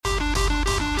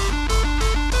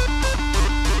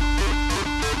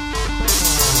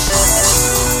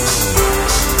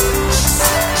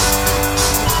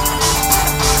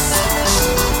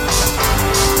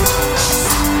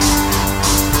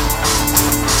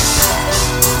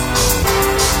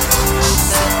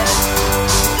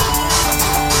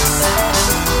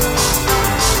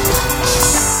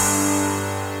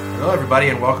everybody,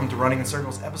 and welcome to Running in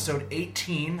Circles, episode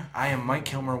 18. I am Mike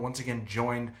Kilmer, once again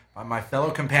joined by my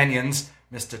fellow companions,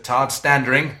 Mr. Todd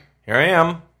Standring. Here I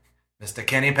am. Mr.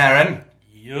 Kenny Perrin.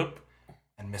 Yep.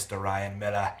 And Mr. Ryan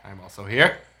Miller. I'm also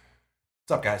here.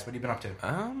 What's up, guys? What have you been up to?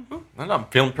 I don't know, I'm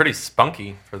feeling pretty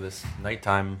spunky for this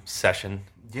nighttime session.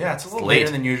 Yeah, it's a little late.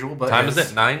 later than usual, but Time is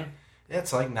it? 9? Yeah,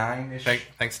 it's like 9-ish.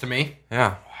 Thanks to me.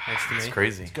 Yeah. Thanks to It's me.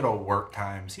 crazy. It's good old work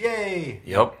times. Yay!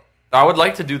 Yep. I would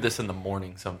like to do this in the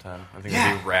morning sometime. I think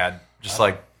it'd be rad. Just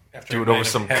After do a it over night of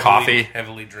some heavily, coffee.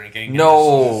 Heavily drinking.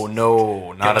 No,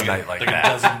 not a Get night like like that. a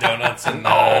dozen donuts and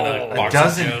No. A box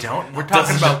dozen of Joe's. don't. We're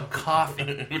talking about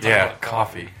coffee. Yeah,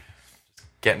 coffee.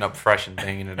 Getting up fresh and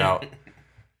banging it out.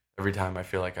 Every time I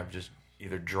feel like I've just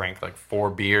either drank like 4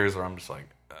 beers or I'm just like,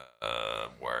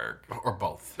 work. Or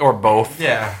both. Or both.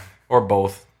 Yeah. Or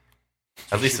both.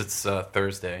 At least it's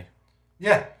Thursday.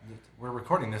 Yeah. We're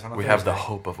recording this on a We Thursday. have the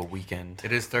hope of a weekend.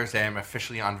 It is Thursday. I'm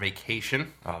officially on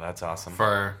vacation Oh, that's awesome.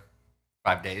 for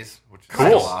 5 days, which is Cool.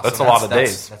 still awesome. That's a lot of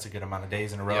days. That's a good amount of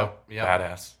days in a row. Yep.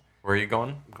 Badass. Where are you going?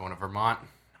 I'm going to Vermont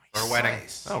for a wedding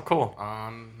Nice. Oh, cool.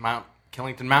 on Mount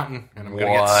Killington Mountain, and I'm going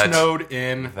to What? get snowed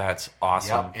in, That's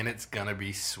awesome. Yep. and it's going to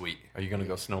be sweet. Are you going to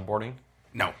go snowboarding?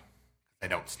 No, I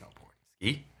don't snowboard.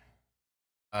 Ski?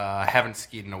 I haven't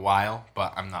skied in a while,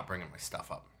 but I'm not bringing my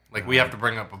stuff up. Like, we have to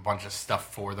bring up a bunch of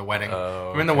stuff for the wedding.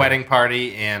 Oh, We're in the okay. wedding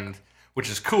party, and which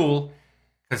is cool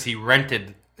because he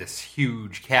rented this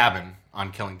huge cabin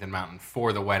on Killington Mountain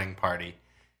for the wedding party,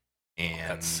 and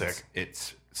That's sick.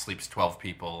 It sleeps 12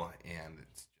 people, and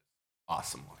it's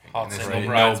awesome looking. Hot And there's single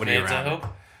nobody bridesmaids, I around. hope.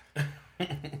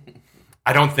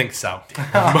 I don't think so,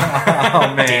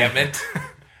 Oh, man. Damn it.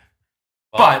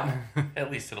 but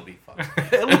At least it'll be fun.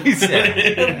 at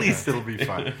least it'll be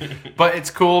fun. But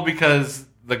it's cool because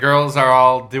the girls are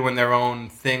all doing their own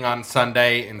thing on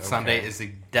Sunday, and Sunday is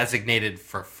designated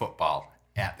for football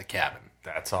at the cabin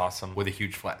That's awesome. with a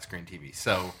huge flat screen TV.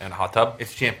 So And a hot tub?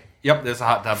 it's champ. Yep, there's a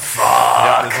hot tub.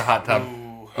 Yep, there's a hot tub.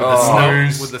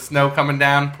 With the snow coming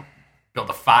down, build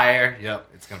a fire. Yep,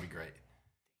 it's gonna be great.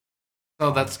 So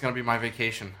that's gonna be my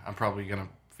vacation. I'm probably gonna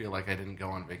feel like I didn't go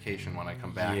on vacation when I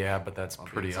come back. Yeah, but that's I'll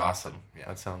be pretty exhausted. awesome. Yeah.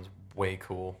 That sounds way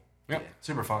cool. Yep.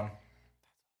 Super fun.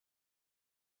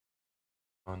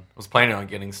 I was planning on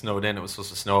getting snowed in. It was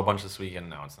supposed to snow a bunch this weekend.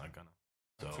 Now it's not going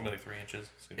to. It's going to be like 3 inches.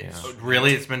 It's gonna be Yeah. Oh,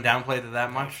 really, it's been downplayed to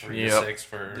that much. 3 Yep. to 6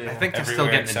 for Yeah. I think they're still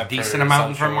everywhere getting a except decent for amount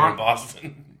in Sunshine Vermont. and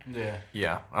Boston. Yeah.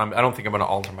 Yeah. I don't think I'm going to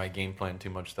alter my game plan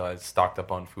too much, though. I stocked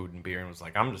up on food and beer and was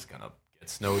like, I'm just going to get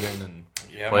snowed in and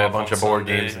Yeah, play a I'm off bunch on of board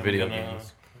Sunday. games and I'm video gonna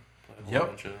games. play a whole Yep.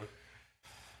 bunch of,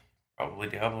 probably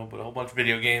Diablo, but a whole bunch of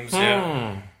video games. Hmm.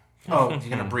 Yeah. Oh, you're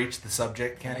gonna breach the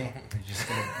subject, Kenny? You're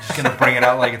just gonna bring it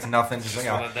out like it's nothing. Just like,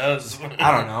 That's what it does.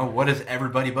 I don't know. What has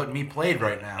everybody but me played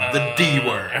right now? The D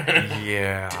word.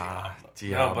 Yeah.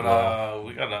 No, but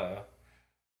we got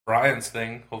Brian's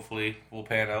thing. Hopefully, will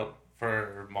pan out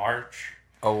for March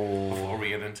before we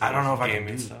get into I don't know if I can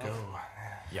gaming do stuff. go.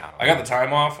 Yeah. I got the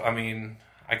time off. I mean,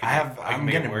 I can I'm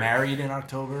make it getting work. married in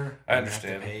October. I and have to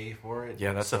understand. pay for it.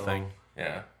 Yeah, that's so the thing.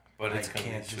 Yeah, but I it's gonna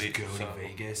can't be just sweet. go so. to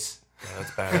Vegas. Yeah,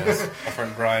 that's badass. My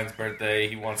friend Brian's birthday,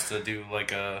 he wants to do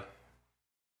like a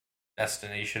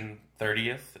destination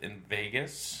 30th in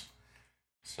Vegas.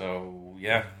 So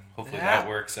yeah, hopefully Yeah. that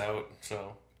works out.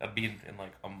 So that'd be in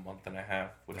like a month and a half,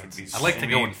 which would be. I'd like to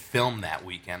go sweet. and film that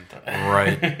weekend.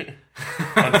 Right.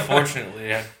 Unfortunately,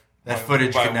 That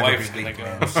footage my could never wife's be gonna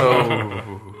leaked, go. man.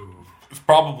 Oh. It's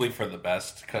probably for the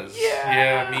best because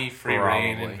me free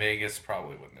reign Probably. in Vegas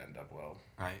probably wouldn't end up well.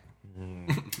 Right.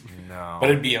 No. But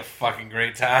it'd be a fucking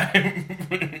great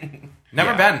time.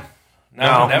 Never been.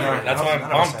 No, No. never. No, That's why I'm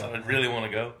none of us pumped. have. I really want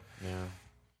to go. Yeah.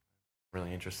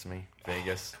 Really interests me.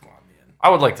 Vegas. Come on, man. I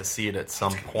would like to see it at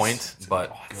some point,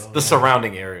 but the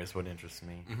surrounding areas would interest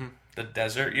me. The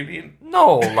desert, you mean?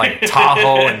 No, like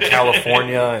Tahoe and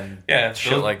California and Yeah,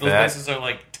 shit those, like those that. places are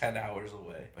like 10 hours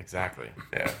away. Exactly.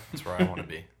 Yeah. That's where I want to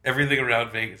be. Everything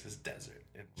around Vegas is desert.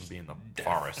 It's Be in the death.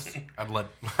 forest I'd love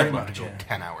much, to go yeah.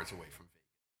 10 hours away from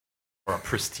or a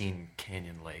pristine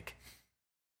canyon lake.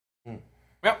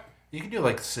 Yep. You can do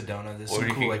like Sedona. There's Or some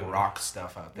you cool can like go- rock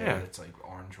stuff out there. Yeah. It's like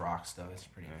orange rock stuff. It's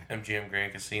pretty. MGM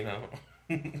Grand Casino.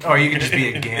 Or you could just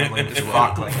be a gambling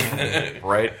fuck. Like,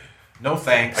 Right? no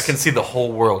thanks. I can see the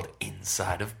whole world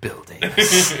inside of buildings.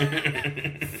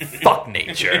 Fuck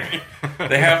nature.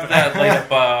 They have that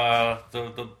light up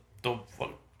the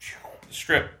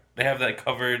strip. They have that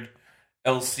covered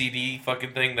LCD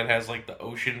fucking thing that has like the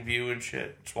ocean view and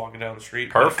shit. Just walking down the street.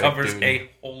 Perfect, It covers dude. a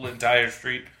whole entire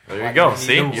street. There you go.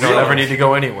 See, you don't ever need to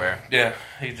go anywhere. Yeah,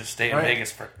 you just stay in Right.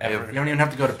 Vegas forever. You don't even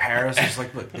have to go to Paris. It's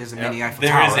like, look, there's a mini Eiffel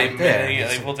There Tower is a right there. mini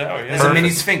Eiffel Tower. Yeah. There's a mini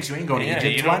Sphinx. You ain't going to Yeah,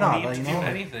 Egypt. you Why don't not? need Like, to you do know?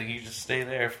 anything. You just stay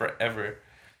there forever.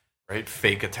 Right?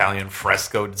 Fake Italian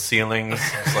frescoed ceilings.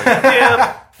 It's like,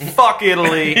 yeah, fuck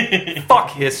Italy.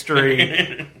 Fuck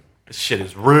history. This shit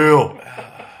is real.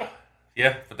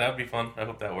 Yeah, but that would be fun. I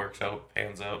hope that works out,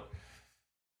 pans out.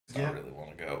 Yeah. I really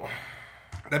want to go.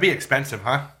 That'd be expensive,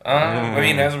 huh? I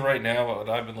mean, as of right now,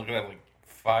 I've been looking at like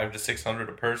 $500 to $600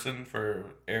 a person for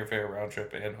airfare, round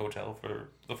trip, and hotel for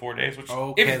the 4 days. Which,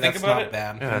 Okay, if you think that's about not it,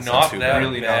 bad. Yeah, that's not not too that bad.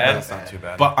 Really not bad. bad. That's not too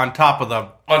bad. But on top of the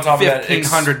On top of that,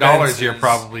 $1,500 you're expenses-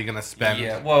 probably gonna spend.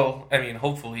 Yeah, well, I mean,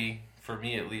 hopefully for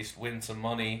me at least, win some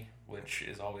money, which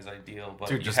is always ideal. But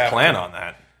Dude, you just have plan to- on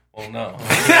that. Well, no.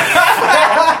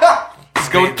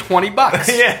 Just go $20.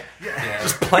 Yeah. Yeah.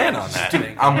 Just plan on that.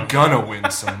 Dude, I'm gonna win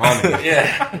some money.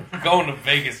 yeah, going to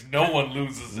Vegas, no one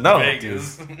loses in No,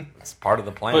 Vegas. It's part of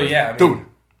the plan. But yeah, I mean, Dude,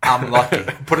 I'm lucky.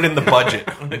 Put it in the budget.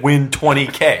 Win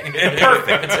 20K.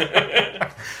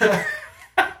 Perfect.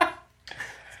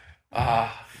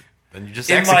 Then you just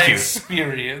in my execute.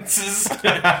 experiences,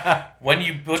 when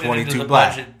you put it 22 into the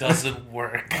black. budget, doesn't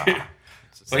work.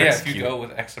 Just But yeah, if execute. you go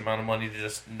with X amount of money to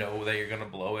just know that you're gonna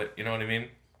blow it, you know what I mean?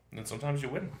 Then sometimes you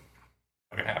win.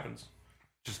 Fucking happens.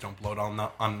 Just don't blow it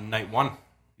on night one.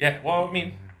 Yeah, well, I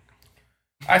mean,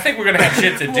 I think we're gonna have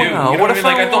shit to do. Well, you know what what I if mean?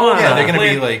 Like, I the whole want- Yeah, they're gonna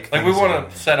plan- be like we things want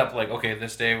like- to set up like, okay,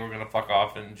 this day we're gonna fuck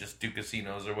off and just do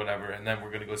casinos or whatever, and then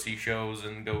we're gonna go see shows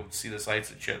and go see the sights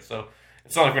and shit. So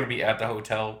it's not like we're gonna be at the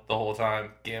hotel the whole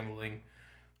time gambling,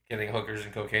 getting hookers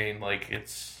and cocaine. Like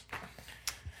it's,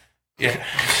 yeah.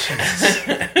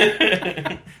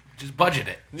 Just budget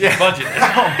it. Yeah. Budget it.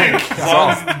 As long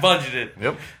as it's budgeted.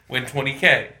 Yep. Win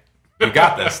 20K. You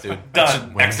got this, dude.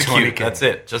 Done. Win Execute. 20K. That's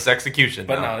it. Just execution.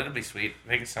 But now. no, it'll be sweet.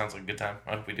 Vegas sounds like a good time.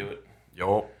 I hope we do it.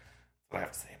 Yo. That's what I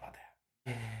have to say about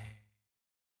that.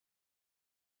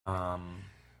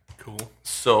 Cool.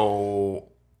 So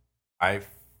I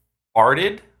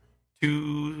farted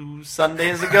 2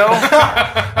 Sundays ago. All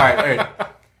right.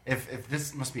 If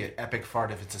this must be an epic fart,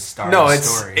 if it's a star No,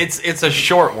 story. it's a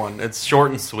short one. It's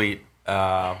short and sweet.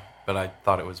 But I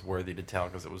thought it was worthy to tell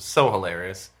because it was so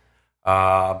hilarious.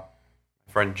 Our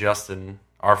friend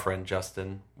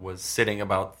Justin was sitting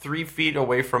about 3 feet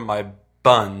away from my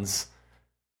buns,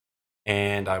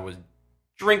 and I was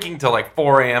drinking till like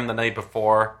 4 a.m. the night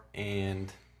before,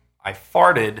 and I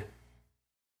farted,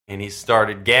 and he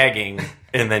started gagging,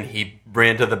 and then he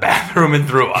ran to the bathroom and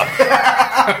threw up.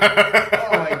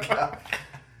 Oh my god.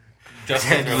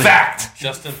 Justin throws Fact.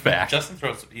 Justin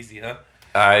throws it easy, huh?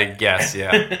 I guess,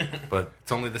 yeah. But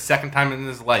It's only the second time in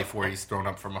his life where he's thrown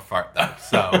up from a fart, though.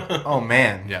 So, Oh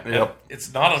man. yeah. yep.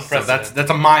 It's not So unprecedented.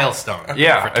 that's a milestone.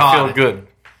 Yeah, for I Todd. feel good.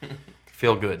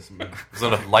 Feel good. It's a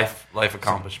life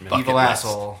accomplishment. Evil list.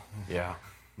 asshole. Yeah.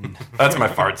 That's my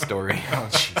fart story. Oh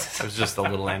Jesus. It was just a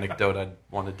little anecdote I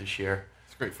wanted to share.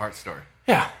 It's a great fart story.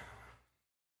 Yeah.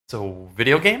 So,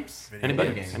 video games? Video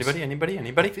Anybody? games. Anybody?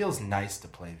 It feels nice to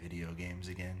play video games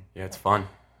again. Yeah, it's fun.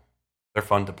 They're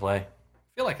fun to play. I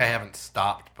feel like I haven't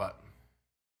stopped, but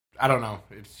I don't know.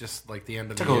 It's just like the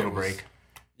end of Took the a year little was- break.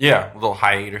 Yeah, a little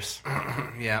hiatus.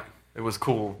 Yeah. It was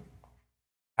cool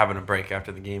having a break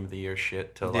after the game of the year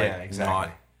shit to like Yeah, exactly.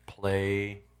 not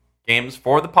play games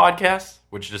for the podcast,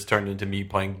 which just turned into me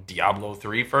playing Diablo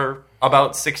 3 for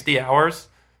about 60 hours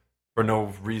for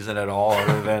no reason at all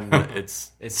other than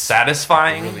it's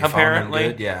satisfying Really fun and apparently.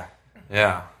 good, yeah.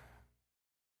 Yeah.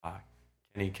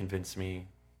 Kenny convinced me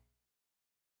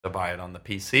to buy it on the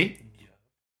PC.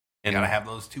 You gotta have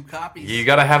those 2 copies. You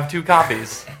gotta have 2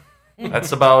 copies.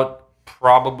 That's about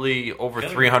probably over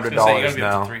 $300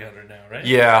 now. $300 now, right?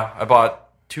 Yeah, I bought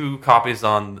 2 copies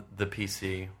on the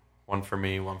PC. One for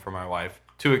me, one for my wife.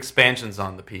 2 expansions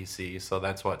on the PC. So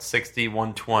that's what, 60,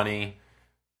 120,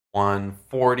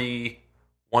 140,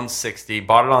 160.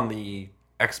 Bought it on the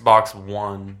Xbox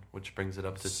One, which brings it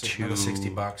up to Another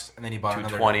 $60, and then you bought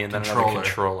another 220 and then another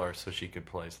controller so she could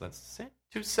play. So that's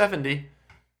 $270.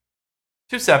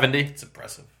 $270. It's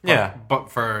impressive. Yeah.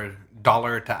 But for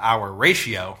dollar to hour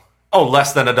ratio, Oh,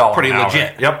 less than $1. Pretty an hour.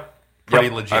 legit. Yep. Pretty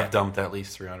Yep. legit. I've dumped at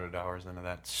least $300 into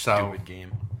that So- stupid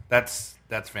game. that's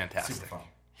fantastic. Super fun.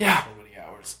 Yeah. So many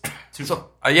hours. So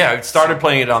yeah, I started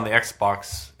playing it on the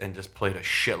Xbox and just played a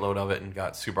shitload of it and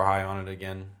got super high on it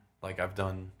again, like I've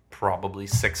done probably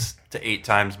 6 to 8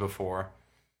 times before.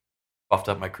 Buffed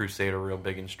up my Crusader real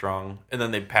big and strong, and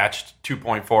then they patched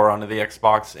 2.4 onto the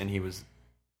Xbox, and he was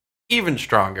even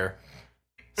stronger.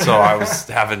 So I was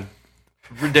having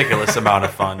ridiculous amount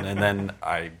of fun. And then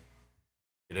I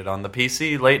did it on the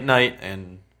PC late night,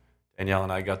 and Danielle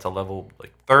and I got to level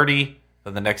like 30.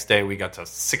 Then the next day we got to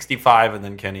 65, and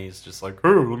then Kenny's just like, "Hey,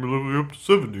 let me level you up to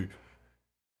 70."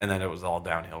 And then it was all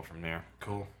downhill from there.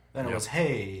 Cool. Then it was,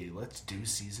 hey, let's do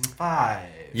season 5.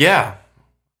 Yeah.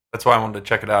 That's why I wanted to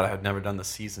check it out. I had never done the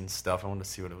season stuff. I wanted to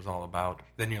see what it was all about.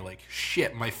 Then you're like,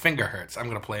 shit, my finger hurts. I'm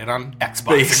going to play it on Xbox.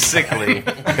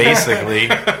 Basically,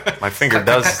 my finger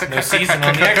does. No season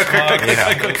on the Xbox.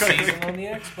 Yeah. No season on the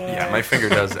Xbox. Yeah, my finger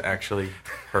does actually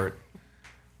hurt.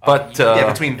 But Yeah,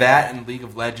 between that and League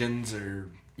of Legends or...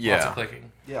 Lots of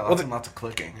clicking. Yeah, lots of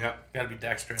clicking. Yep. Gotta be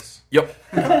dexterous. Yep.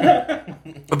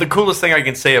 But the coolest thing I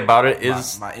can say about it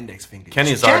is My index finger.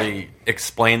 Kenny's already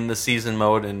explained the season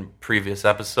mode in previous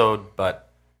episode, but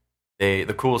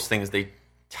the coolest thing is they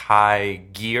tie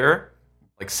gear,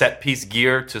 like set piece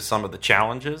gear, to some of the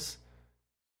challenges,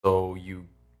 so you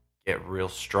get real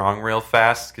strong real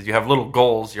fast because you have little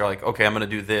goals. You're like, okay, I'm going to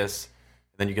do this,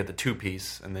 and then you get the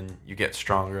 2-piece, and then you get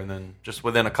stronger, and then just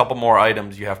within a couple more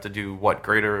items, you have to do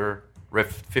greater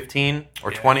Rift 15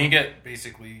 or 20. You get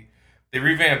basically, they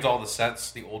revamped all the sets,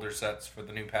 the older sets for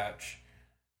the new patch,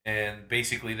 and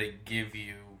basically they give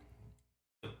you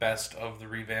the best of the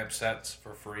revamped sets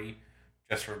for free,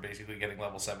 just for basically getting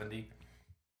level 70.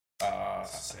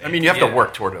 I mean, you have to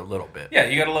work toward it a little bit. Yeah,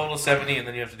 you got to level to 70, and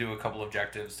then you have to do a couple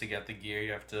objectives to get the gear.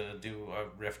 You have to do a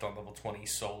Rift on level 20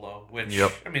 solo, which,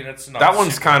 I mean, that's not... That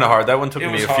one's kind of hard. That one took it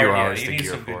me was a few hard, hours you to need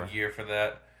gear some for. good gear for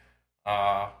that.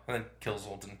 And then kill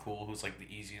Zoltan Cool, who's like the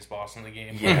easiest boss in the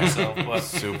game. Yeah. Myself, but,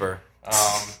 Super.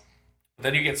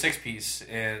 then you get 6-piece,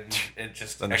 and it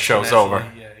just Then the show's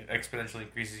over. Yeah, exponentially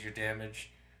increases your damage,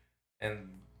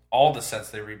 and all the sets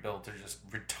they rebuilt are just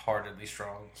retardedly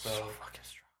strong. So fucking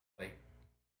strong. like,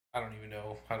 I don't even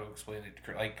know how to explain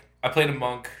it. Like, I played a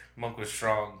monk. Monk was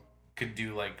strong. Could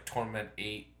do like Torment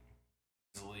 8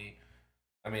 easily.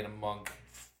 I made a monk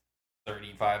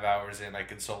 35 hours in. I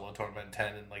could solo Torment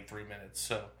 10 in like 3 minutes.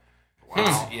 So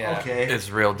Wow. yeah, Okay. It's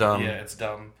real dumb. yeah, it's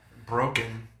dumb.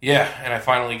 Broken. Yeah, and I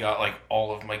finally got like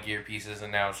all of my gear pieces,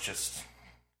 and now it's just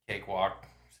cakewalk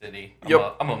city.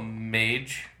 I'm a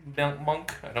mage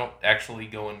monk. I don't actually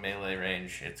go in melee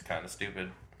range. It's kind of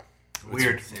stupid.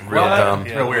 Weird. real dumb.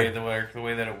 Yeah, Real the weird.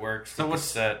 way that it works. So with what's the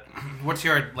set? What's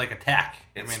your like attack?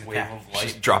 It's Main wave attack? of light.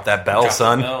 Just drop that bell, Drop the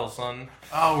son. bell, son.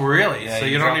 Oh, really? Yeah, so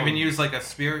you you don't drop even them. use like a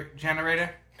spirit generator?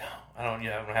 No, I don't.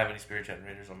 Yeah, I don't have any spirit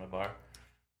generators on my bar.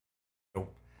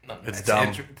 Nope. No, It's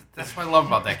that's dumb. That's what I love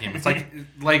about that game. It's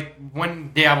like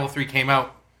when Diablo 3 came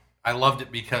out, I loved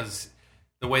it because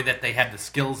the way that they had the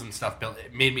skills and stuff built,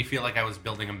 it made me feel like I was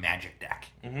building a magic deck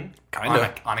Kind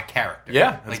of. on a character.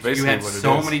 Yeah, that's like you basically had what it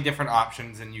so is. many different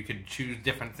options, and you could choose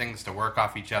different things to work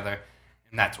off each other,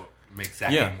 and that's what makes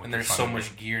that Yeah. game. And there's so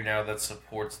much gear now that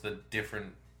supports the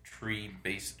different trees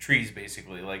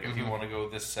basically. Like if you want to go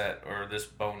this set or this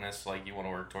bonus, like you want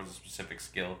to work towards a specific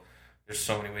skill. There's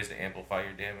so many ways to amplify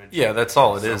your damage. Yeah, that's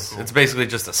all it So is. cool. It's basically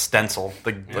just a stencil.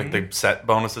 Like the set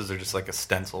bonuses are just like a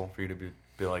stencil for you to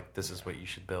be like, this is what you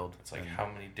should build. It's like how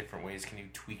many different ways can you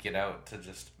tweak it out to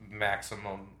just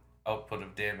maximum output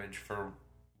of damage for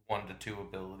 1 to 2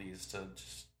 abilities to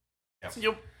just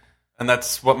Yep. And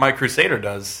that's what my Crusader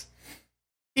does.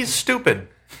 He's stupid.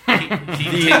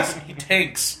 he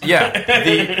takes.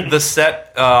 Yeah, the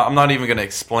set. I'm not even going to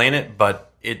explain it,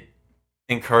 but it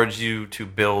encourages you to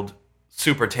build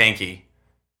super tanky,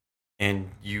 and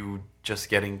you just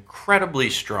get incredibly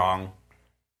strong.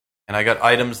 And I got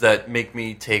items that make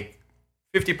me take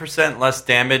 50% less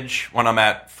damage when I'm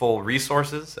at full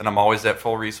resources, and I'm always at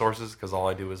full resources because all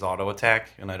I do is auto attack,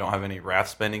 and I don't have any wrath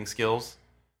spending skills.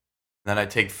 Then I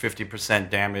take 50%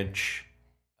 damage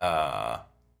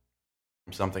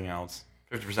from something else.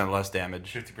 50% less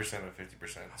damage. 50% of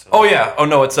 50%. So Oh yeah. Oh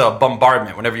no, it's a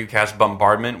bombardment. Whenever you cast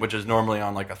bombardment, which is normally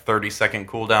on like a 30-second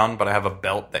cooldown, but I have a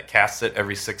belt that casts it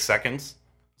every 6 seconds,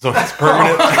 so it's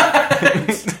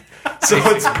permanent. So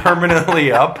it's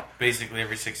permanently up. basically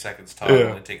every 6 seconds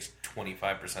toggle, it takes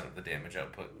 25% of the damage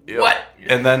output. What?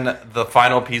 Yeah. And then the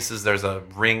final piece is there's a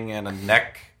ring and a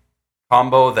neck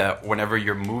combo that whenever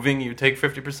you're moving, you take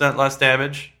 50% less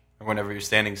damage. And whenever you're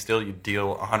standing still, you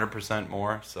deal 100%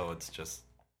 more. So it's just...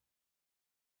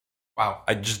 Wow.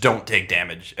 I just don't take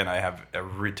damage, and I have a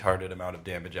retarded amount of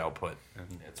damage output.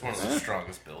 And It's one of the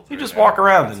strongest builds. you right just now. walk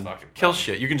around It's and fucking kill fun.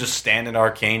 shit. You can just stand in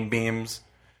arcane beams.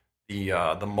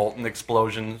 The molten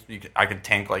explosions. I could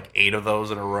tank like 8 of those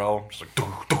in a row. Just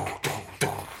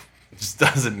like... It just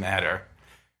doesn't matter.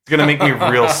 It's going to make me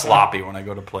real sloppy when I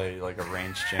go to play like a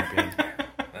ranged champion.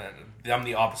 And I'm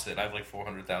the opposite. I have like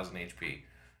 400,000 HP.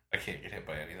 I can't get hit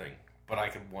by anything, but I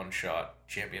can one-shot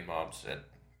champion mobs at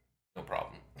no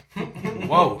problem.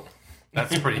 Whoa,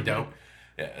 that's pretty dope.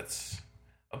 Yeah, it's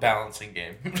a balancing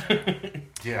game.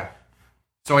 Yeah.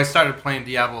 So I started playing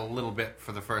Diablo a little bit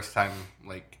for the first time,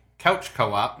 like couch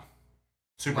co-op.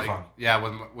 Super fun. Yeah,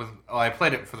 I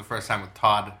played it for the first time with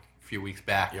Todd a few weeks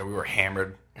back. Yeah, we were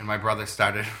hammered. And my brother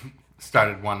started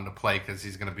wanting to play because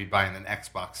he's going to be buying an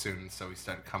Xbox soon. So he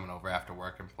started coming over after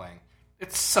work and playing.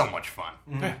 It's so much fun.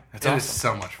 Mm-hmm. Yeah, It is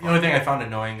so much The fun. only thing I found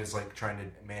annoying is like trying to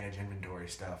manage inventory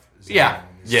stuff. Yeah.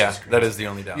 Yeah, that is the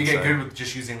only You downside. get good with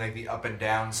just using like the up and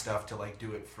down stuff to like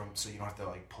do it from, so you don't have to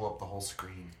like pull up the whole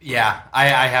screen. Yeah, I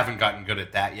haven't gotten good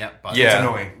at that yet, but Yeah, It's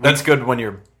annoying. that's good when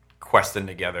you're questing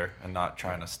together and not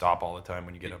trying to stop all the time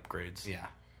when you get upgrades. yeah.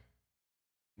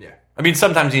 Yeah. I mean,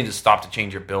 sometimes you need to stop to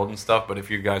change your build and stuff, but if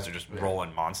you guys are just Yeah.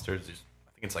 rolling monsters, I think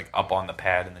it's like up on the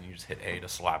pad and then you just hit A to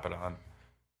slap it on.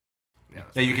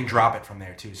 Yeah, you can drop it from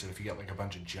there too. So if you get like a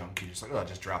bunch of junk, you just like, oh,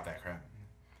 just drop that crap.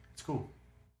 It's cool.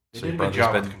 They So did a your good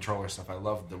job brother's with the been- controller stuff. I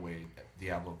love the way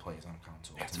Diablo plays on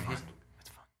console. It's amazing.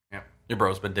 Your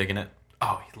bro's been digging it.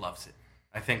 Oh, he loves it.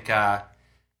 I think, well,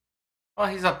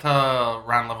 he's up to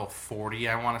around level 40,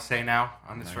 I want to say now,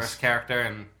 on his Nice. first character,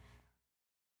 and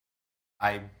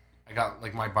I got,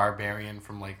 like, my Barbarian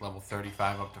from, like, level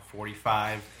 35 up to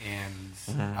 45,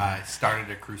 and I started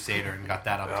a Crusader and got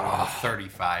that up to level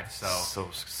 35,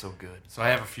 so good. I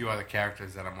have a few other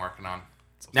characters that I'm working on.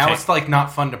 Now it's, like,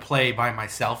 not fun to play by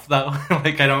myself, though.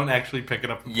 Like, I don't actually pick it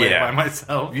up and play it Yeah. by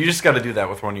myself. You just got to do that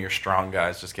with one of your strong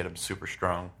guys. Just get him super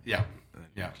strong. Yeah. And then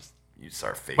Yeah. You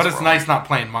start face. But it's rolling. nice not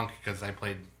playing Monk, because I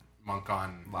played Monk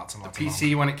on Lots and the lots of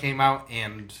PC when it came out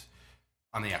and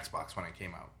on the Xbox when it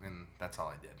came out, and that's all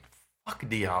I did. Fuck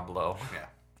Diablo. Yeah.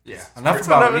 Yeah. Enough It's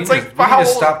about not- it. it's We like, need to- we how need to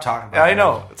old- stop talking about Yeah, I it.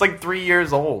 know. It's like 3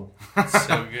 years old.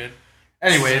 So good.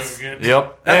 Anyways, So good.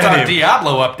 Yep. that's our Anyway.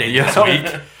 Diablo update this Yeah.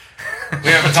 week. We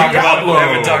haven't talked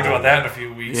about that in a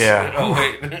few weeks. Yeah. Oh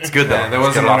wait. It's good though. Yeah, that Let's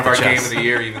wasn't get it one off of our the game chest. of the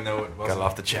year, even though it wasn't. Got it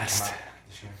off the didn't come chest. out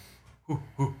this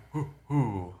year.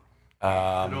 Ooh.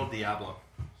 Good old Diablo.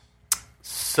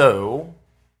 So,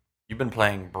 you've been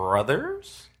playing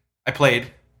Brothers? I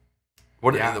played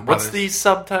What? Yeah, What's Brothers. the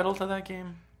subtitle to that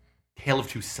game? Tale of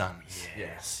Two Sons.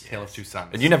 Yes. Tale of Two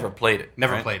Sons. And you never played it.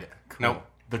 Never right? played it. Nope.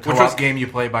 The Which co-op was- game you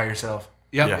play by yourself.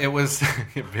 Yep, Yeah. it was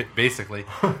basically.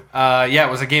 Yeah, it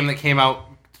was a game that came out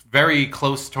very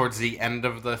close towards the end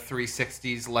of the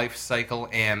 360's life cycle,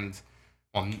 and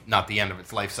well, not the end of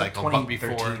its life cycle, but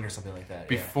 2013 or something like that.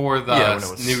 before the Yeah, when it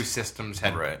was- new systems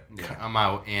had Right. come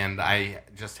out, and I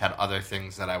just had other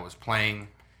things that I was playing,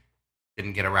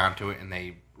 didn't get around to it, and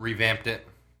they revamped it.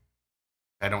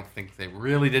 I don't think they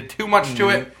really did too much to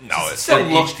it. No, it's still like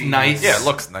looked HD. nice. Yeah, it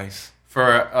looks nice.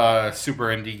 For a super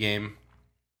indie game.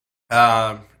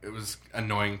 It was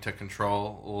annoying to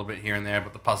control a little bit here and there,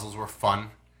 but the puzzles were fun.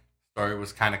 Story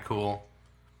was kind of cool.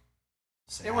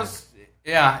 Yeah. It was,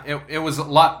 yeah, it was a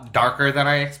lot darker than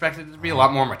I expected it to be, a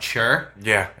lot more mature,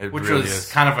 Yeah, it which really was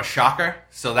is. kind of a shocker.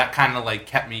 So that kind of like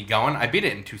kept me going. I beat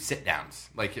it in 2 sit-downs.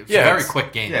 Like, it was Yeah, a very it's-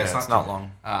 quick game. yeah, It's it's not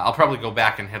long. I'll probably go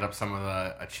back and hit up some of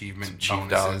the achievement Some bonuses chief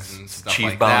dogs, and some stuff chief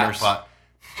like boners. that. But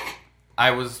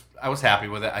I was happy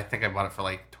with it. I think I bought it for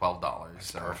like $12.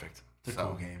 So, Perfect. It's a so,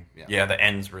 cool game. Yeah. Yeah, the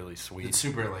end's really sweet. It's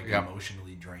super like Yep.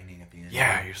 emotionally draining at the end.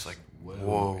 Yeah, you're just like,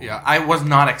 whoa. Yeah, I was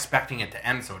not expecting it to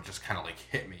end, so it just kind of like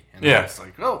hit me. And Yeah. I was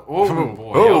like, oh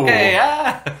boy, Oh.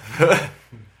 okay,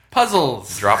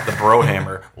 puzzles. Drop the bro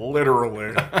hammer.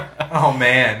 Literally. Oh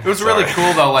man. It was really Sorry.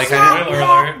 cool though. Like, Spoiler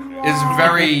alert. it's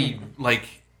very like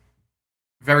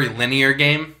very linear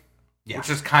game, Yeah. which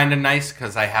is kind of nice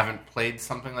because I haven't played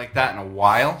something like that in a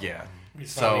while. Yeah.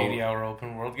 It's So- not an 80-hour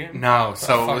open world game. No,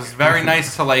 so fuck? it was very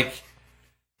nice to like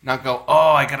not go,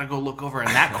 oh, I gotta go look over in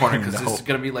that corner because No. this is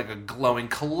gonna be like a glowing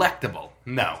collectible.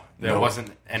 No, there No.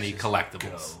 wasn't any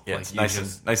collectibles. Yeah, Like, it's you nice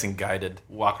just and nice and guided.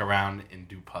 walk around and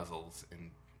do puzzles,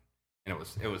 and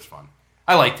it was fun.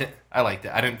 I liked it.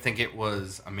 I didn't think it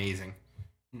was amazing,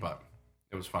 but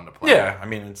it was fun to play. Yeah, I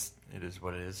mean it is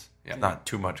what it is. Yeah. It's not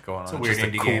too much going on. a weird just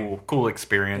indie cool, game. cool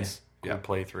experience. Yeah.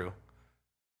 Cool playthrough.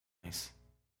 Nice.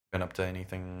 Been up to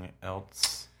anything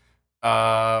else?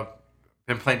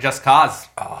 Been playing Just Cause.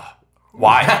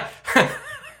 Why?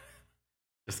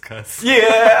 Just cause.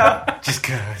 Yeah. Just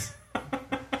cause.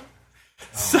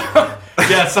 So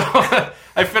yeah, so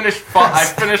I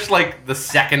finished like the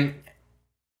second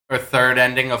or third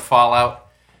ending of Fallout,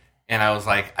 and I was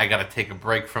like, I gotta take a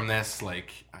break from this.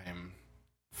 Like,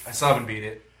 I still haven't beat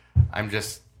it. I'm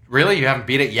just really, you haven't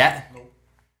beat it yet?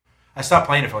 I stopped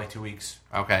playing it for like 2 weeks.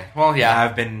 Okay, well, yeah,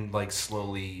 I've been like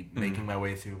slowly making my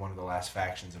way through one of the last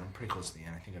factions, and I'm pretty close to the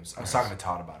end. I think I was talking to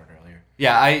Todd about it earlier.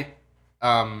 yeah.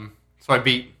 So I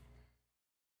beat a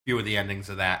few of the endings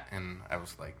of that, and I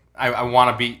was like, I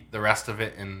want to beat the rest of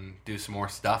it and do some more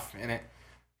stuff in it.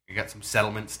 I got some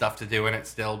settlement stuff to do in it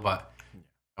still, but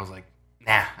I was like,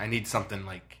 nah, I need something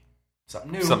like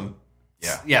Something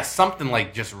new. something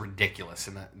like just ridiculous.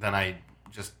 And then I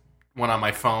just went on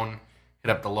my phone, hit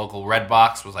up the local Red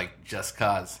Box, was like, just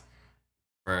cause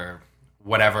for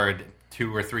whatever,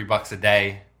 $2 or $3 a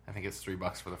day. I think it's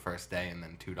 $3 for the first day, and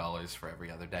then $2 for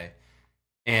every other day.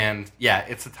 And yeah,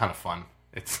 it's a ton of fun.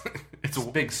 It's a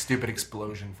big stupid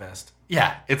explosion fest.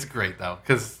 Yeah, it's great though,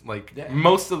 because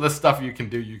most of the stuff you can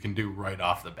do right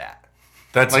off the bat.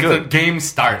 That's like good. The game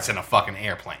starts in a fucking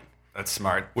airplane. That's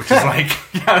smart. Which is like,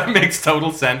 yeah, it makes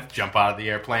total sense. Jump out of the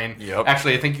airplane. Yep.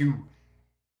 Actually, I think you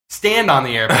stand on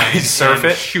the airplane, surf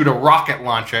and it, shoot a rocket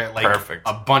launcher at like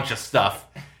a bunch of stuff,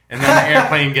 and then the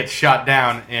airplane gets shot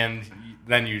down, and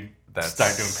then you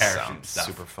start doing parachute stuff.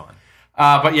 Super fun.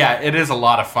 But yeah, it is a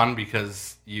lot of fun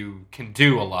because you can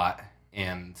do a lot,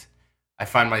 and I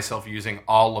find myself using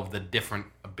all of the different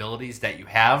abilities that you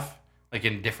have, like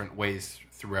in different ways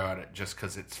throughout it, just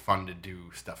because it's fun to do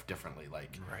stuff differently.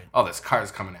 Like, oh, this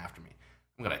car's coming after me.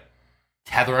 I'm gonna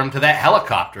tether him to that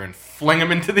helicopter and fling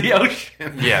him into the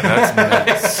ocean. Yeah, that's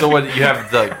nuts. So what you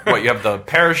have you have the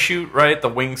parachute, right? The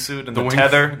wingsuit and the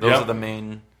tether. Those are the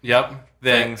main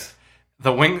things.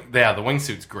 The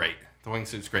wingsuit's great. The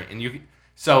wingsuit's great, and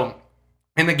so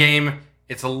in the game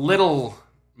it's a little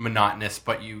monotonous,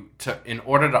 but in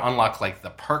order to unlock like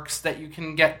the perks that you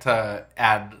can get to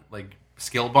add like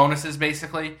skill bonuses,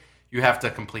 basically, you have to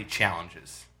complete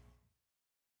challenges,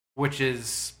 which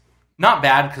is not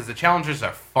bad because the challenges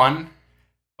are fun,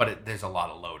 but there's a lot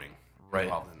of loading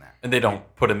involved in that. And they don't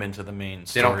put them into the main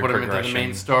story. They don't put them into the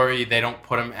main story. They don't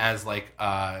put them as like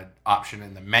an option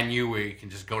in the menu where you can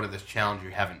just go to this challenge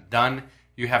you haven't done.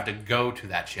 You have to go to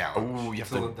that challenge. Oh, you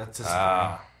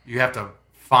have you have to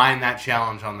find that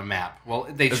challenge on the map. Well,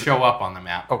 they show up on the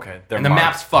map. Okay. And the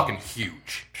map's fucking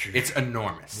huge. It's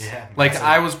enormous. Yeah. Like,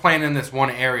 I was playing in this one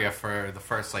area for the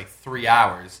first, like, 3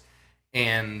 hours,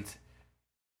 and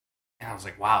I was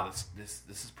like, wow, this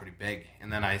is pretty big.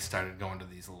 And then I started going to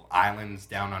these little islands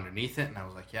down underneath it, and I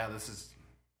was like, yeah, this is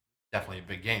definitely a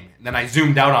big game. And then I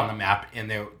zoomed out on the map, and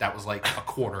that was like a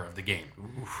quarter of the game.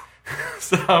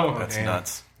 So that's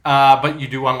nuts. But you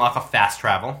do unlock a fast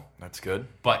travel. That's good.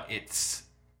 But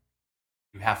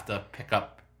you have to pick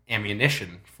up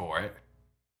ammunition for it.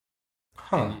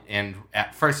 Huh. And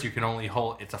at first you can only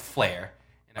hold, it's a flare.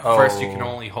 And at first you can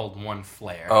only hold one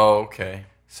flare. Oh, okay.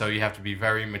 So you have to be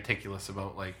very meticulous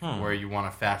about like where you want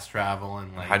to fast travel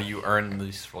and like. How do you earn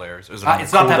these flares? Is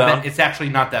it's not that bad. It's actually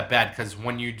not that bad because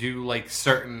when you do like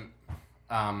certain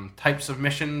types of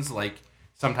missions, like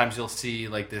sometimes you'll see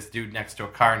like this dude next to a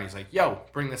car and he's like, "Yo,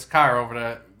 bring this car over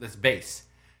to this base."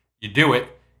 You do it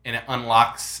and it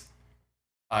unlocks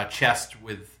a chest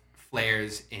with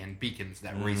flares and beacons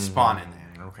that respawn in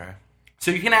there. Okay.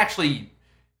 So you can actually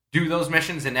do those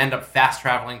missions and end up fast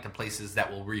traveling to places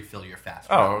that will refill your fast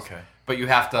travels. Oh, okay. But you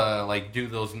have to like do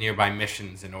those nearby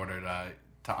missions in order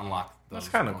to unlock those. That's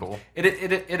kind of cool. It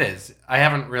is. I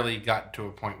haven't really got to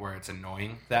a point where it's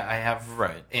annoying that I have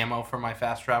ammo for my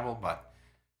fast travel, but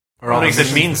at least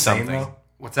it means something.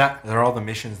 What's that? Are all the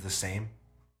missions the same?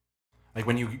 Like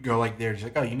when you go like there, it's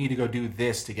like, oh, you need to go do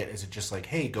this to get. Is it just like,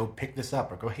 hey, go pick this up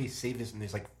or go, hey, save this, and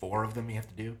there's like 4 of them you have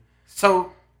to do?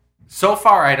 So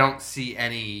far, I don't see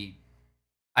any.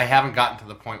 I haven't gotten to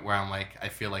the point where I'm like, I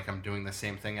feel like I'm doing the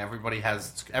same thing. Everything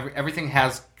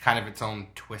has kind of its own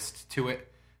twist to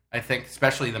it. I think,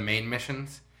 especially the main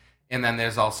missions, and then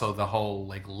there's also the whole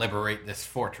like liberate this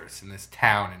fortress and this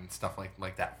town and stuff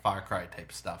like that Far Cry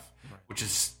type stuff, which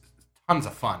is tons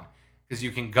of fun because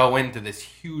you can go into this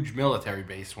huge military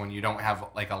base when you don't have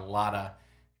like a lot of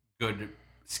good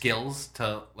skills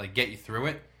to like get you through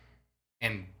it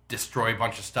and destroy a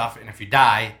bunch of stuff, and if you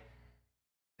die,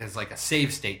 there's like a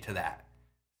save state to that.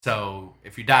 So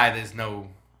if you die, there's no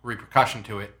repercussion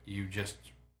to it. You just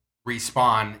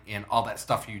respawn, and all that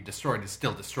stuff you destroyed is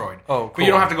still destroyed. Oh, cool. But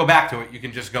you don't have to go back to it. You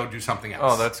can just go do something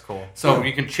else. Oh, that's cool. So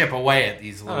you can chip away at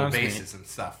these little bases and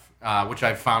stuff, which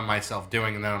I've found myself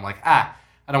doing, and then I'm like, I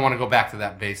don't want to go back to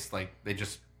that base. Like, they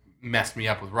just messed me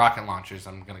up with rocket launchers.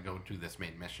 I'm going to go do this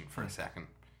main mission for a second.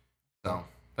 So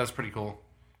that's pretty cool.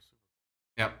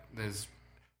 Yep,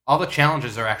 all the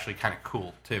challenges are actually kind of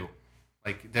cool too.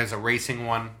 Like there's a racing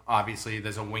one, obviously.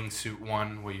 There's a wingsuit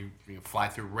one where you fly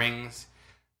through rings.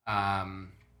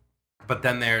 But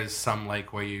then there's some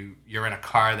like where you're in a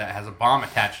car that has a bomb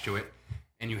attached to it,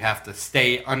 and you have to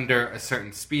stay under a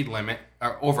certain speed limit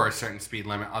or over a certain speed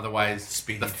limit. Otherwise,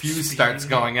 the fuse starts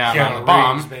going out on the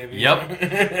bomb. Baby. Yep.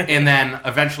 And then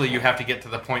eventually you have to get to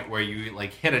the point where you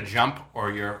like hit a jump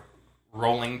or you're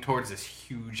rolling towards this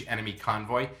huge enemy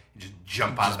convoy. You just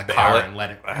jump out of the bail car it. and let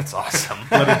it That's awesome.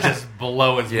 let it just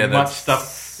blow as much that's-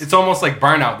 stuff. It's almost like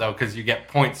Burnout though, because you get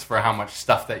points for how much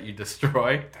stuff that you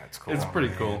destroy. That's cool. It's pretty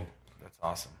man. cool. That's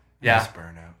awesome. Yeah, Nice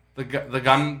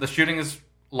Burnout. the shooting is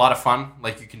a lot of fun.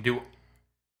 Like you can do,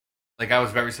 like I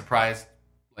was very surprised,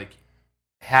 like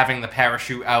having the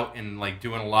parachute out and like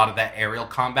doing a lot of that aerial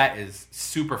combat is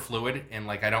super fluid, and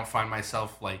like I don't find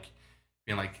myself like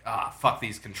being like, fuck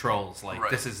these controls. Like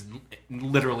this is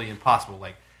literally impossible.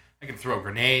 Like I can throw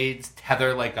grenades,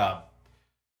 tether like a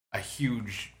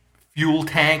huge fuel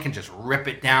tank, and just rip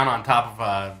it down on top of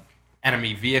a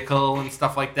enemy vehicle and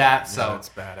stuff like that. So that's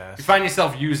badass. you find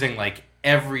yourself using like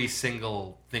every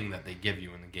single thing that they give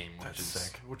you in the game,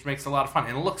 which makes it a lot of fun,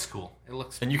 and it looks cool.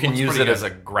 And you can looks use pretty it good. as a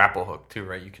grapple hook too,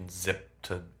 right? You can zip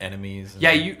to enemies. And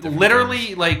Yeah, you different literally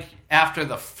things. like after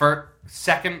the first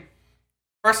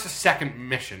or second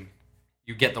mission,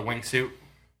 you get the wingsuit,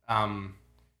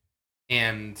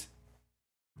 and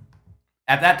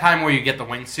at that time where you get the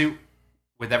wingsuit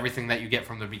with everything that you get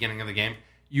from the beginning of the game,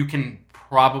 you can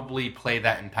probably play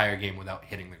that entire game without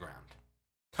hitting the ground.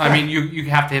 I mean, you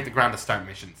have to hit the ground to start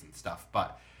missions and stuff,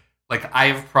 but like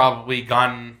I've probably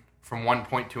gone from one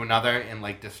point to another and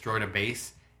like destroyed a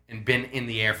base and been in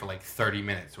the air for like 30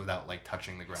 minutes without like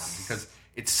touching the ground because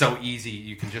it's so easy.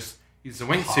 You can just use the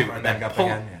wingsuit right and then back up pull,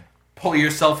 again, yeah. pull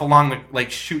yourself along the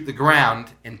like shoot the ground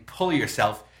and pull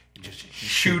yourself and just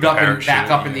shoot up and parachute,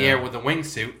 back up in the yeah. air with the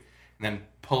wingsuit and then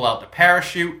pull out the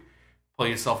parachute, pull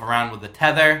yourself around with the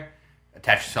tether,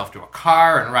 attach yourself to a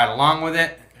car and ride along with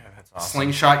it. Yeah, that's awesome.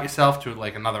 Slingshot yourself to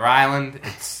like another island.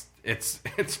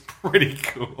 It's pretty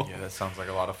cool. Yeah, that sounds like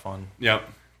a lot of fun. Yep.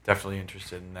 Definitely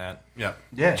interested in that. Yep.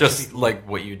 Yeah, Just like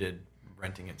what you did,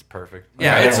 renting it's perfect.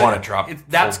 Yeah, I it's- didn't want to drop.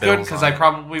 That's full good bills because on I it.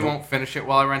 probably won't finish it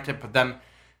while I rent it. But then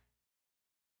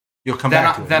you'll come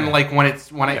back to it. then yeah. like when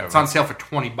it's right. on sale for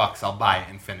 $20, I'll buy it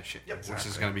and finish it, which is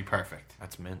exactly. going to be perfect.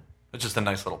 That's mint. It's just a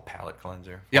nice little palate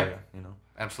cleanser. For Yep. you, you know,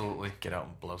 Absolutely. get out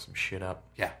and blow some shit up.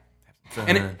 Yeah.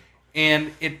 And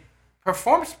And it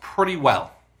performs pretty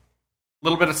well. A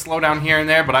little bit of slowdown here and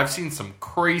there, but I've seen some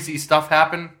crazy stuff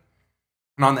happen.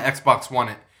 And on the Xbox One,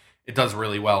 it does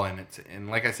really well. And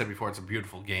like I said before, it's a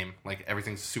beautiful game. Like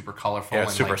everything's super colorful. yeah, and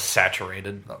it's super like,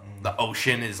 saturated. the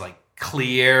ocean is like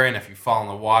clear, and if you fall in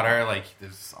the water, like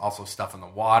there's also stuff in the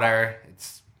water.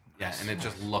 And it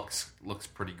just looks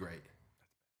pretty great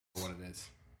for what it is.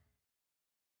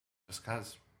 Just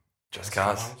cause. Just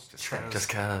cause.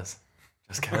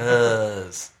 Just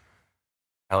cause.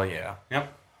 Hell yeah.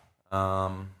 Yep.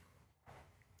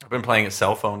 I've been playing a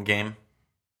cell phone game.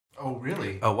 Oh,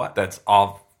 really? Oh, what? That's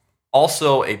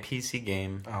also a PC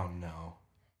game Oh, no.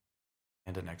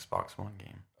 and an Xbox One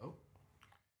game. Oh.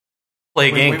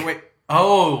 Plague Inc. Wait.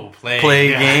 Oh,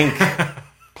 Plague yeah. Inc.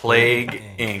 Plague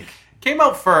Inc. Inc. Came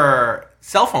out for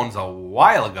cell phones a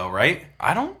while ago, right?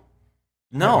 I don't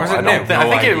know. Or is it I new? don't thi- I No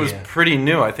think it was idea. pretty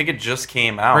new. I think it just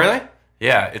came out. Really?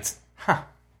 Yeah, it's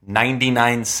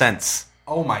 99 cents.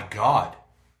 Oh, my God.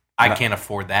 I can't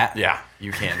afford that. Yeah,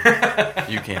 you can.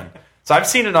 You can. So I've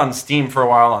seen it on Steam for a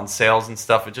while on sales and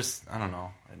stuff. It just, I don't know.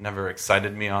 It never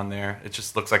excited me on there. It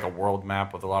just looks like a world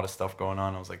map with a lot of stuff going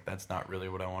on. I was like, that's not really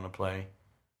what I want to play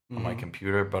on my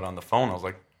computer. But on the phone, I was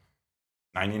like,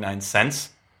 99 cents?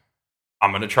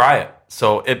 I'm going to try it.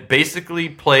 So it basically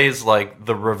plays like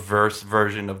the reverse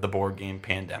version of the board game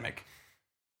Pandemic.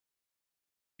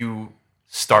 You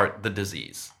start the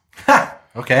disease.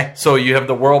 Okay. So you have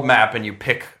the world map and you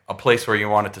pick a place where you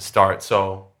want it to start.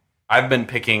 So I've been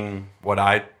picking what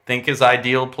I think is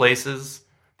ideal places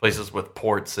with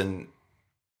ports and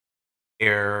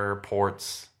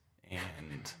airports and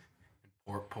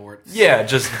Ports. yeah,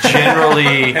 just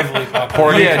generally Heavily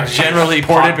populated. yeah, generally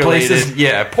Ported populated places?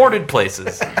 Yeah, ported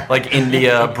places like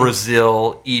India,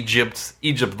 Brazil, Egypt.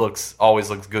 Egypt always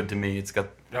looks good to me. It's got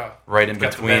Yeah. right in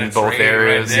Got the between both Mediterranean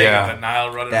areas. right there, Yeah. got the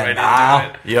Nile running That right Nile.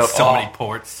 into it. Yep. So many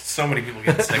ports. So many people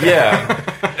get sick.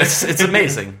 Yeah, it's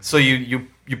amazing. So you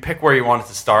pick where you want it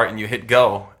to start, and you hit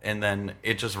go, and then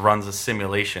it just runs a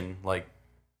simulation like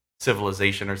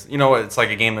Civilization, or it's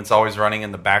like a game that's always running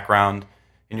in the background,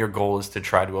 and your goal is to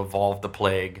try to evolve the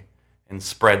plague and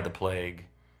spread the plague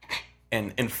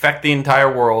and infect the entire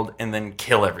world, and then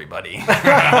kill everybody.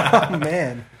 Oh,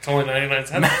 man. It's only 99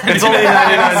 cents. It's only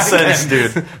 99 cents,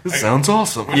 dude. This sounds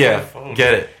awesome. Yeah,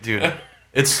 get it, dude.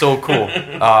 It's so cool.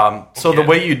 So the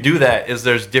way you do that is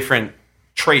there's different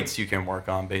traits you can work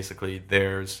on, basically.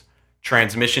 There's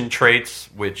transmission traits,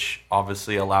 which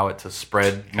obviously allow it to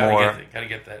spread more. Gotta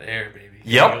get that air, baby.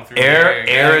 Gotta go Yep, through the air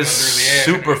gotta is go through the air.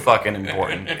 super fucking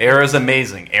important. Air is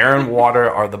amazing. Air and water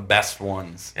are the best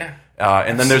ones. Yeah.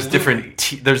 And then there's different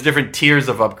tiers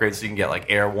of upgrades. So you can get like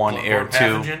Air 1, Air 2.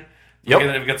 Pathogen?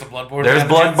 Yep. We've got some bloodborne. There's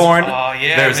pathogens. bloodborne. Oh,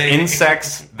 yeah, there's baby.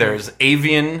 insects. There's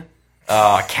avian,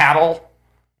 cattle.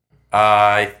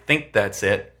 I think that's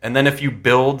it. And then if you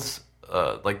build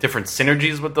like different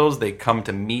synergies with those, they come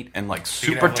to meet and like So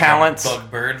you super can have, talents. Like a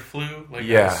bug bird flu, like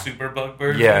Yeah. a super bug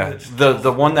bird. Yeah, flu that just kills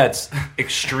the one that's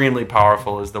extremely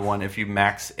powerful is the one if you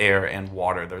max air and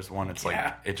water. There's one it's Yeah.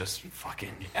 like it just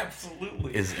fucking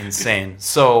absolutely is insane.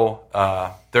 So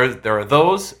there are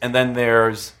those, and then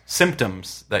there's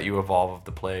symptoms that you evolve of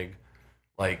the plague.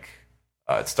 Like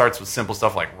it starts with simple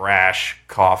stuff like rash,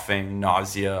 coughing,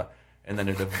 nausea, and then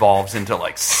it evolves into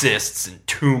like cysts and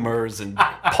tumors and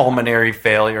pulmonary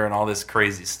failure and all this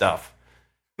crazy stuff.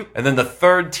 And then the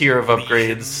third tier of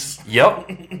upgrades. Yep.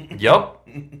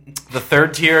 The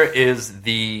third tier is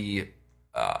the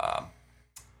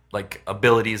like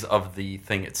abilities of the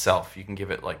thing itself. You can give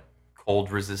it like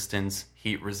cold resistance,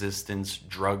 heat resistance,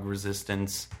 drug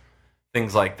resistance,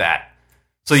 things like that.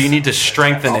 So you need to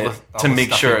strengthen it to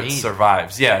make sure it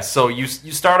survives. Yeah. So you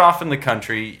start off in the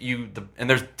country. And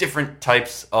there's different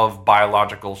types of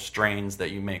biological strains that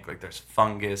you make. Like there's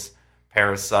fungus,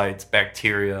 parasites,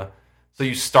 bacteria. So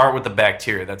you start with the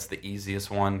bacteria. That's the easiest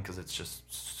one because it's just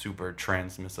super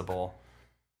transmissible.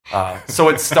 So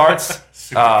it starts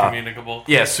super communicable.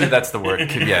 Yeah, so that's the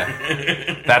word.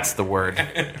 Yeah, that's the word.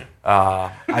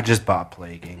 I just bought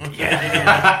plaguing.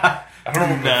 Yeah,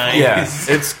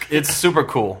 it's super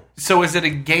cool. So is it a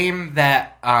game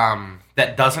that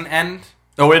that doesn't end?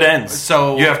 Oh, it ends.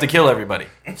 So you have to kill everybody.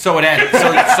 So it ends.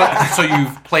 So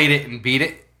you've played it and beat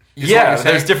it? Yeah,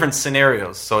 there's different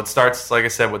scenarios. So it starts, like I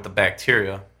said, with the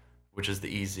bacteria, which is the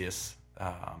easiest.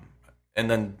 And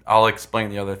then I'll explain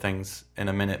the other things in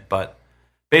a minute. But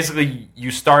basically, you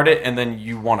start it, and then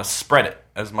you want to spread it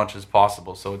as much as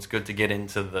possible. So it's good to get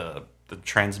into the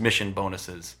transmission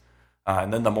bonuses.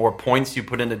 And then the more points you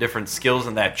put into different skills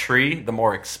in that tree, the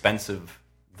more expensive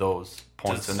those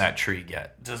points in that tree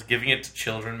get. Does giving it to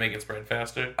children make it spread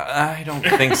faster? I don't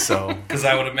think so. Because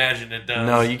I would imagine it does.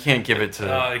 No, you can't give it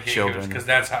to children. Because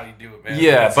that's how you do it, man.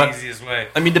 Yeah, that's but the easiest way.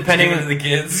 I mean, depending Give it to the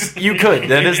kids. You could.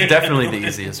 That is definitely the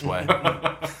easiest way.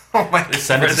 Oh my God.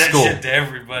 Send it to that school. Shit to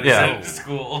everybody. Yeah. Send it to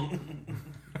school.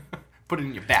 Put it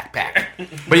in your backpack.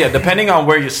 But yeah, depending on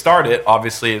where you start it,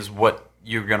 obviously, is what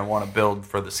you're going to want to build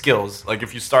for the skills. Like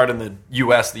if you start in the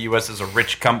U.S., the U.S. is a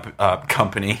rich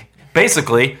company.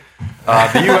 Basically,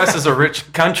 the U.S. is a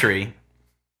rich country,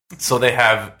 so they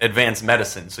have advanced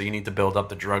medicine. So you need to build up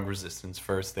the drug resistance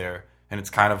first there. And it's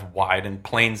kind of wide and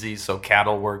plainsy, so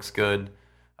cattle works good.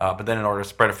 But then in order to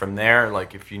spread it from there,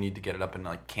 like if you need to get it up in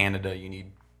like Canada, you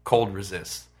need cold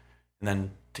resist. And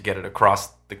then to get it across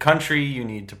the country, you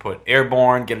need to put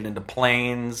airborne, get it into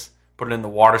planes, put it in the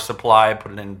water supply,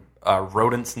 put it in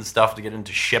rodents and stuff to get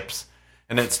into ships.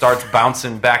 And then it starts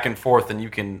bouncing back and forth, and you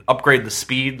can upgrade the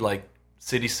speed like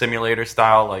City Simulator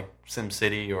style, like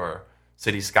SimCity or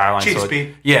City Skyline. Cheap so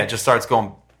speed. It just starts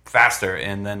going faster.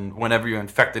 And then whenever you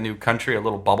infect a new country, a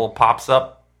little bubble pops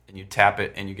up, and you tap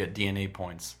it, and you get DNA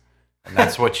points. And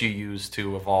that's what you use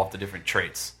to evolve the different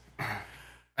traits.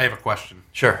 I have a question.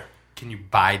 Sure. Can you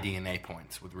buy DNA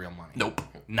points with real money? Nope.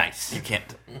 Nice. You can't.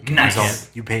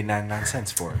 Nice. You paid 99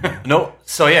 cents for it. Man. Nope.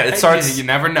 So yeah, it starts. You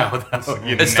never know, though.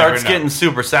 It starts getting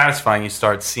super satisfying. You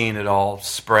start seeing it all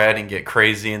spread and get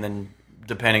crazy, and then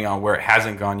depending on where it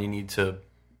hasn't gone, you need to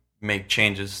make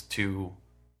changes to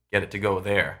get it to go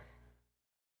there.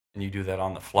 And you do that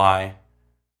on the fly.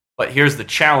 But here's the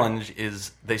challenge: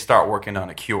 is they start working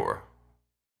on a cure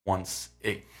once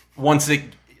it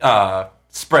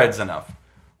spreads enough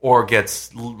or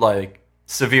gets like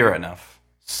severe enough.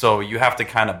 So you have to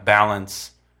kind of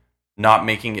balance not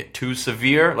making it too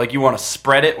severe. Like you want to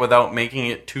spread it without making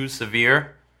it too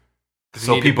severe.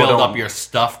 So you need to build up your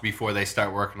stuff before they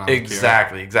start working on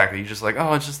Exactly. You're just like,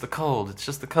 oh, it's just the cold.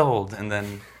 And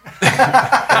then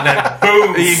And then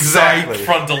boom, Exactly. psych,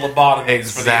 frontal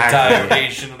lobotomies for the entire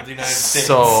nation of the United States.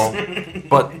 So,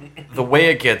 but the way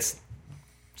it gets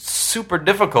super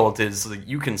difficult is like,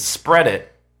 you can spread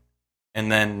it,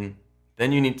 and then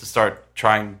you need to start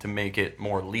trying to make it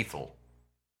more lethal.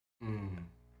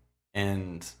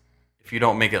 And if you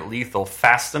don't make it lethal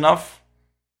fast enough,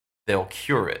 they'll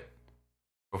cure it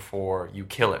before you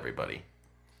kill everybody.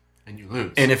 And you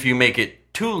lose. And if you make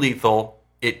it too lethal,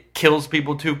 it kills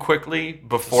people too quickly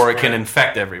before it can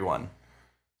infect everyone.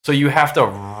 So you have to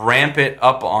ramp it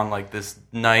up on like this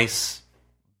nice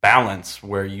balance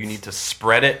where you need to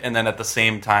spread it and then at the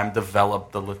same time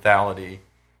develop the lethality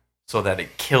so that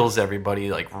it kills everybody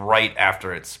like right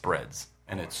after it spreads.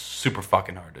 And it's super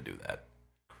fucking hard to do that.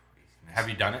 Have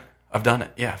you done it? I've done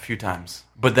it, yeah, a few times.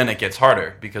 But then it gets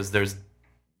harder because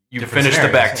you Different finish the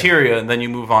scenarios, bacteria, and then you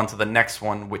move on to the next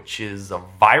one, which is a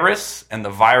virus, and the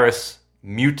virus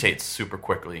mutates super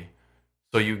quickly.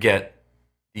 So you get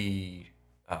the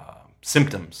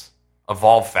symptoms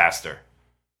evolve faster.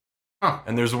 Huh.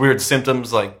 And there's weird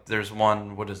symptoms, like there's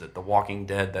one, what is it, The Walking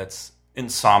Dead, that's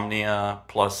insomnia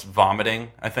plus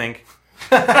vomiting, I think.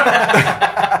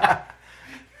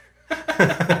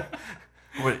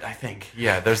 I think,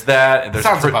 yeah, there's that. And there's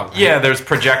Sounds about right. Yeah, there's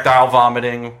projectile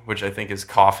vomiting, which I think is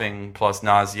coughing plus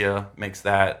nausea makes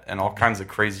that, and all kinds of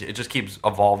crazy. It just keeps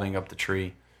evolving up the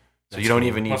tree, so you don't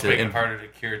even need Must to. make it harder to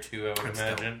cure too, I would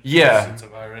imagine. Yeah. Since it's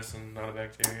a virus and not a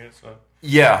bacteria, so.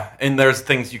 Yeah, and there's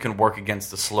things you can work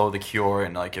against to slow the cure,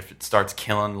 and like if it starts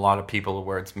killing a lot of people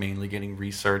where it's mainly getting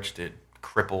researched, it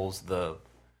cripples the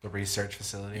research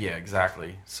facility. Yeah,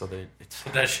 exactly. So it's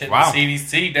Put that shit Wow. in the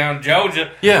CDC down in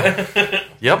Georgia. yeah,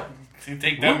 yep. So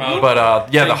take them out.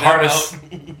 But yeah, Take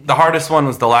them the hardest one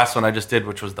was the last one I just did,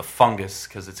 which was the fungus,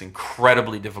 because it's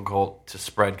incredibly difficult to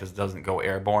spread because it doesn't go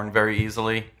airborne very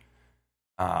easily.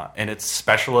 And its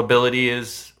special ability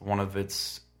is one of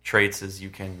its traits is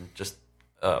you can just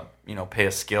pay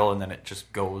a skill and then it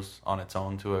just goes on its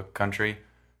own to a country.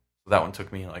 So that one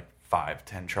took me like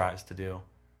 5-10 tries to do.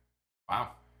 Wow.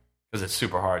 Because it's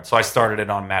super hard. So I started it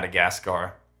on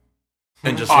Madagascar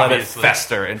and just Obviously. let it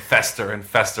fester and fester and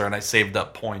fester, and I saved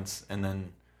up points, and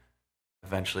then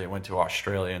eventually I went to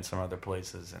Australia and some other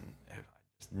places, and I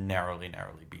just narrowly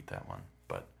beat that one.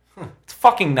 But it's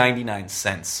fucking 99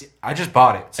 cents. I just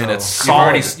bought it, so And it's you've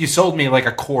already- solid. You sold me like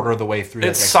a quarter of the way through.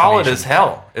 It's that solid explanation. as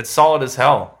hell. It's solid as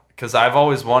hell. Because I've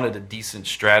always wanted a decent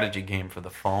strategy game for the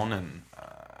phone, and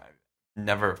I've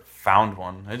never found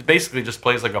one. It basically just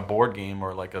plays like a board game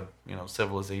or like a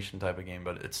Civilization type of game,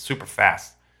 but it's super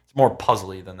fast. It's more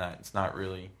puzzly than that. It's not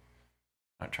really.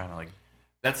 Not trying to like.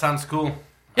 That sounds cool.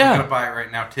 Yeah. I'm gonna buy it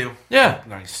right now too. Yeah,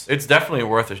 Nice. it's definitely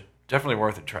worth it. Definitely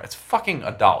worth a try. It's fucking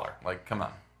 $1. Like, come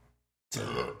on.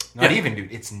 Not Yeah. even,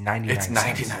 dude. It's 99 It's cents.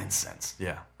 99 cents.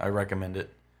 Yeah, I recommend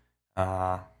it.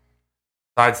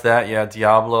 Besides that, yeah,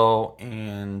 Diablo,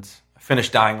 and I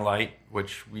finished Dying Light,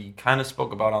 which we kind of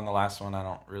spoke about on the last one. I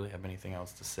don't really have anything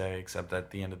else to say except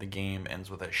that the end of the game ends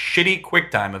with a shitty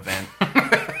QuickTime event,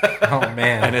 Oh,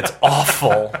 man. and it's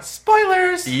awful.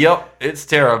 Spoilers! Yep, it's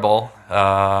terrible.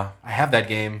 I have that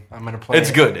game. I'm going to play It's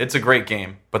it. good. It's a great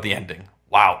game, but the ending,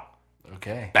 wow,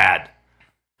 Okay. bad.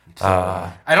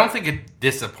 I don't think it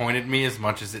disappointed me as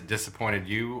much as it disappointed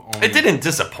you. Only It didn't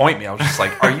disappoint me. I was just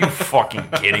like, are you fucking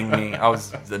kidding me? I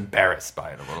was embarrassed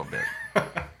by it a little bit.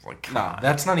 Like, come No, on.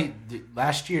 that's not.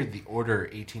 Last year, The Order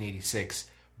 1886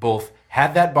 both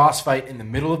had that boss fight in the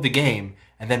middle of the game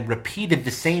and then repeated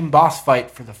the same boss fight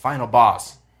for the final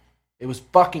boss. It was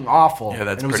fucking awful. Yeah,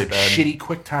 that's and it was pretty a bad. shitty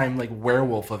QuickTime like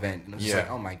werewolf event. And it was just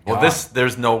like, oh my god. Well,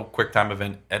 there's no QuickTime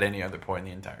event at any other point in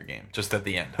the entire game. Just at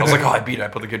the end. I was like, oh, I beat it. I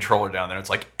put the controller down there.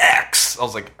 It's like X. I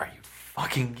was like, are you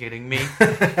fucking kidding me?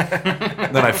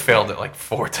 Then I failed it like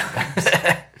 4 times.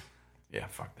 Yeah,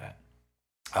 fuck that.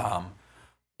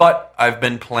 But I've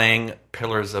been playing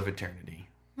Pillars of Eternity,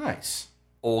 nice.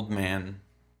 old man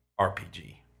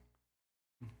RPG.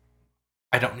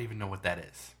 I don't even know what that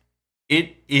is.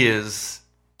 It is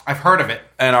I've heard of it.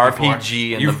 an Before.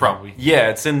 RPG. You've probably. Yeah,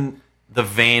 it's in the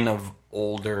vein of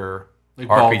older Like RPGs.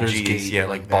 Baldur's Gate, yeah, like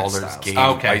like that Baldur's style. Gate,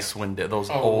 Okay. Icewind Dale, those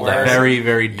Oh, old word. ass. Very,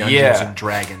 very Dungeons Yeah. and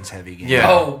Dragons heavy game. Yeah.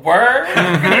 Oh, word?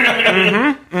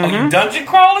 Oh, you dungeon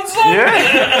crawling son?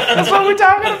 Yeah, that's what we're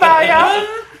talking about, y'all.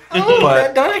 Oh, But-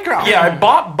 that Dungeon Crawl. Yeah, I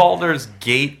bought Baldur's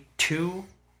Gate 2,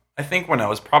 I think, when I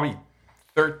was probably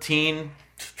 13.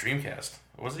 Dreamcast.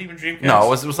 Was it even Dreamcast? No,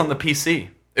 it was on the PC.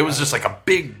 It was just like a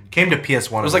big, Came to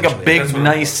PS1. it was like a big, That's what it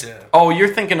nice. was, yeah. Oh, you're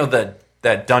thinking of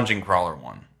that dungeon crawler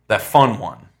one, that fun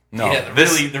one. No, Yeah,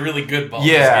 the really good balls.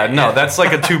 Yeah, no, that's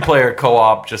like a 2-player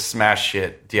co-op, just smash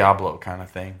shit, Diablo kind of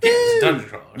thing. It's dungeon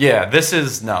crawler. Yeah, this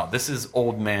is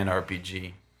old man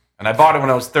RPG. And I bought it when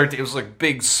I was 13. It was like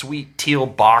big, sweet teal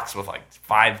box with like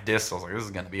 5 discs. I was like, this is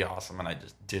going to be awesome. And I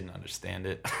just didn't understand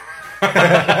it.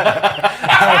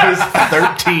 I was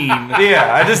 13.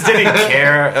 Yeah, I just didn't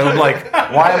care. I'm like,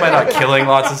 why am I not killing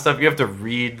lots of stuff? You have to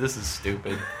read. This is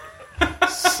stupid.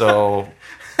 So,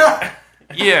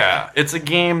 yeah, it's a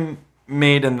game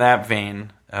made in that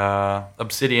vein.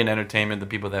 Obsidian Entertainment, the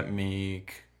people that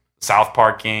make South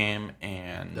Park game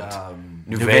and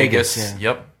New Vegas. yeah.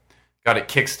 Yep. Got it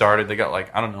kickstarted. They got like,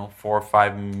 I don't know, 4 or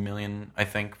 5 million, I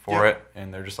think, for it.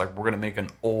 And they're just like, we're going to make an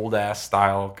old ass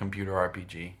style computer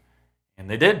RPG. And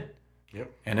they did.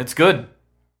 Yep. And it's good.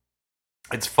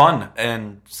 It's fun.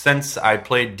 And since I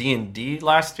played D&D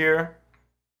last year,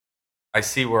 I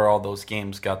see where all those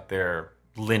games got their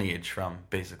lineage from,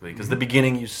 basically. Because the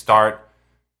beginning, you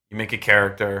make a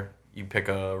character, you pick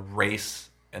a race,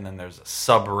 and then there's a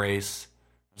sub-race.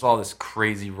 There's all this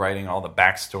crazy writing, all the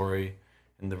backstory,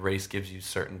 and the race gives you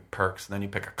certain perks. And then you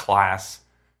pick a class,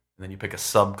 and then you pick a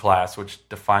subclass, which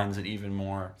defines it even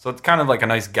more. So it's kind of like a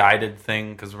nice guided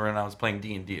thing, because when I was playing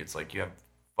D&D, it's like you have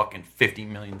fucking 50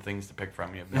 million things to pick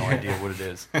from. You have no idea what it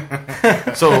is.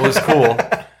 So it was cool.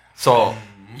 So,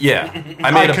 yeah.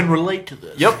 I can relate to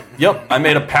this. Yep. I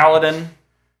made a paladin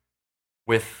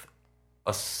with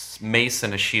a mace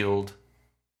and a shield.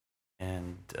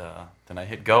 And then I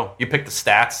hit go. You pick the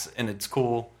stats, and it's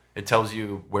cool. It tells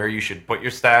you where you should put your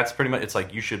stats, pretty much. It's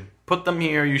like, you should put them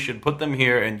here, you should put them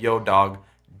here, and yo, dog,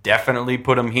 definitely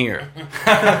put them here.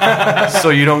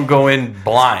 So you don't go in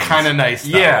blind. Kind of nice,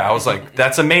 though. Yeah, I was like,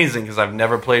 that's amazing, because I've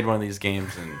never played one of these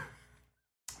games, and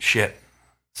shit.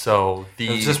 So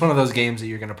it's just one of those games that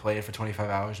you're going to play it for 25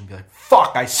 hours and be like,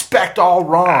 fuck, I spec'd all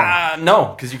wrong.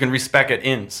 No, because you can respec at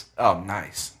inns. Oh,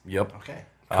 nice. Yep. Okay.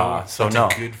 Cool. So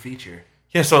That's a good feature.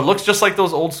 Yeah, so it looks just like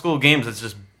those old school games. It's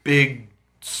just big,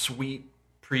 sweet,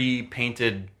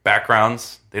 pre-painted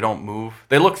backgrounds. They don't move.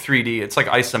 They look 3D. It's like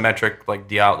isometric, like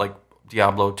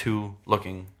Diablo 2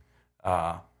 looking.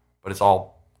 But it's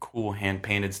all cool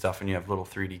hand-painted stuff, and you have little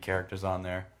 3D characters on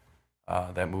there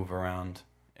that move around.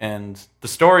 And the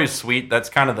story is sweet. That's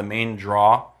kind of the main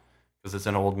draw, because it's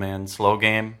an old man slow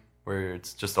game where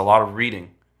it's just a lot of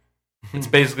reading. It's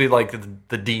basically like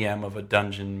the DM of a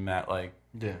dungeon,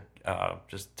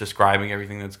 just describing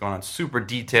everything that's going on. Super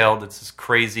detailed. It's this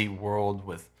crazy world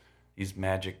with these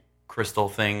magic crystal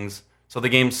things. So the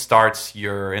game starts,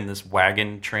 you're in this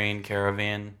wagon train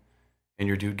caravan, and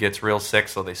your dude gets real sick,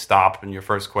 so they stop, and your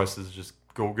first quest is just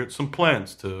go get some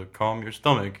plants to calm your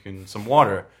stomach and some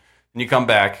water. And you come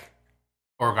back.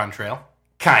 Oregon Trail?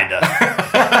 Kinda.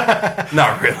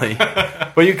 Not really.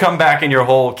 But you come back, and your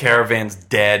whole caravan's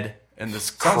dead. And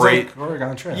this like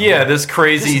Oregon Trail. Yeah, this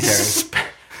crazy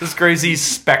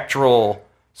spectral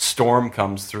storm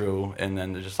comes through, and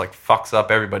then it just like fucks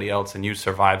up everybody else, and you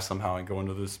survive somehow and go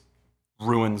into this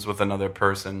ruins with another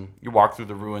person. You walk through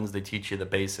the ruins, they teach you the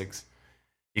basics.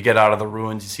 You get out of the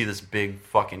ruins, you see this big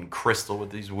fucking crystal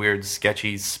with these weird,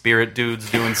 sketchy spirit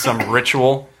dudes doing some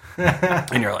ritual,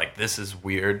 and you're like, this is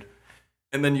weird.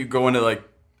 And then you go into like,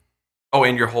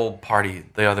 and your whole party,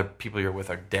 the other people you're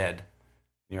with are dead.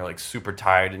 You're like super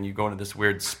tired, and you go into this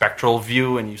weird spectral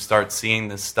view, and you start seeing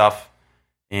this stuff.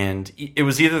 And it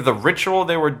was either the ritual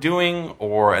they were doing,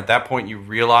 or at that point you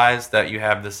realize that you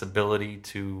have this ability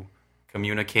to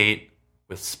communicate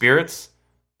with spirits.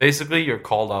 Basically, you're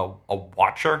called a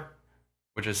watcher,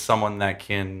 which is someone that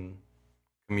can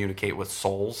communicate with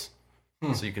souls.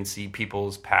 So you can see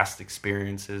people's past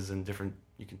experiences and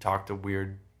you can talk to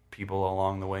weird people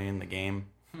along the way in the game.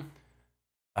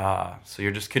 So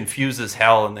you're just confused as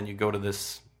hell, and then you go to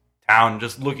this town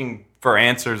just looking for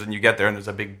answers, and you get there, and there's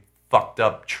a big fucked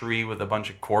up tree with a bunch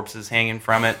of corpses hanging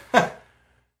from it. Okay.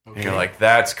 And you're like,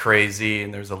 that's crazy.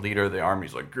 And there's a leader of the army.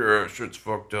 He's like, yeah, shit's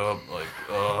fucked up. Like,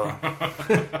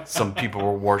 some people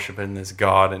were worshiping this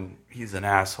god, and he's an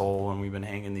asshole, and we've been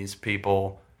hanging these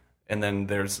people. And then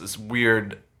there's this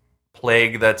weird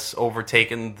plague that's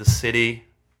overtaken the city,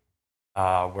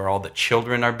 where all the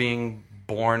children are being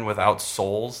born without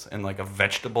souls in like a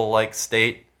vegetable-like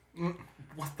state.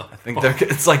 What the? I think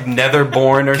it's like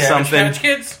netherborn or something.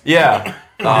 Kids? Yeah.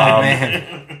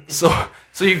 Man. So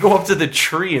you go up to the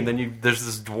tree, and then there's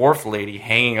this dwarf lady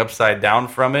hanging upside down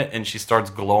from it, and she starts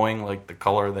glowing like the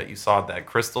color that you saw at that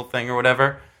crystal thing or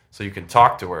whatever. So you can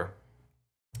talk to her.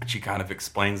 And she kind of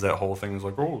explains that whole thing. Is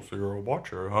like, oh, so you're a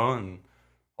watcher, huh? And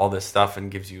all this stuff, and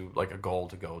gives you like a goal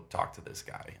to go talk to this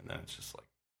guy. And then it's just like,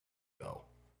 go.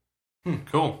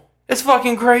 Cool. It's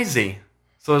fucking crazy.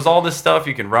 So there's all this stuff.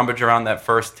 You can rummage around that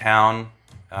first town.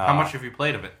 How much have you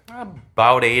played of it?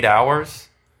 About 8 hours.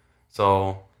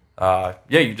 So,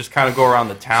 you just kind of go around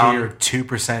the town. So you're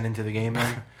 2% into the game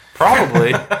then?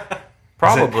 Probably.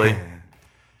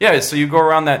 Yeah, so you go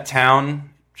around that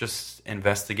town, just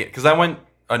investigate. Because I went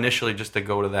initially just to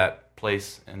go to that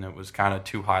place, and it was kind of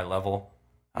too high level.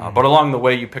 But along the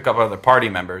way, you pick up other party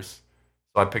members.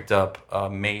 So I picked up a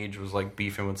mage, was like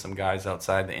beefing with some guys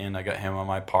outside the inn. I got him on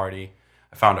my party.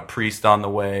 I found a priest on the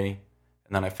way,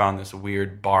 and then I found this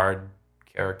weird bard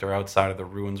character outside of the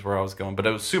ruins where I was going. But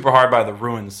it was super hard by the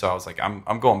ruins, so I was like,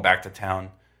 I'm going back to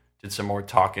town. Did some more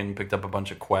talking, picked up a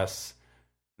bunch of quests.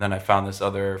 Then I found this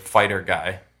other fighter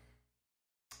guy.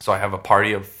 So I have a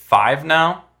party of 5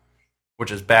 now,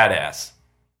 which is badass.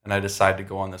 And I decided to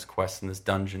go on this quest in this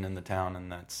dungeon in the town, and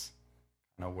that's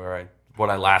what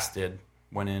I last did.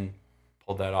 Went in,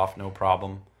 pulled that off, no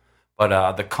problem.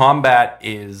 But the combat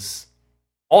is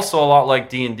also a lot like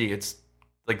D&D. It's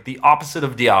like the opposite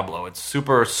of Diablo. It's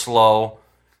super slow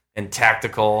and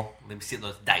tactical. Let me see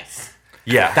those dice.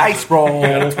 Yeah. Dice roll. I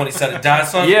got a 20-sided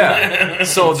dice on. Yeah.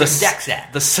 So the Dex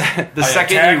at? the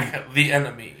second attack the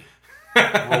enemy.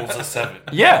 Rolls a 7.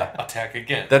 Yeah. Attack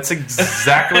again. That's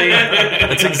exactly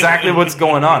what's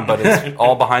going on, but it's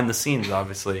all behind the scenes,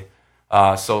 obviously.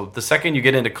 So the second you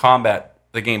get into combat,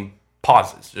 the game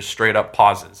pauses, just straight up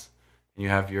pauses. You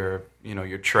have your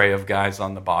tray of guys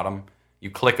on the bottom.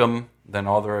 You click them, then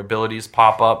all their abilities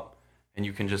pop up, and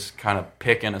you can just kind of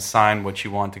pick and assign what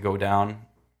you want to go down.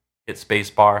 Hit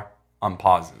spacebar,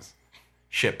 unpauses.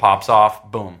 Shit pops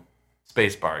off, boom,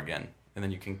 spacebar again, and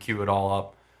then you can queue it all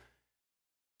up.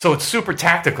 So it's super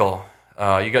tactical.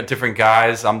 You got different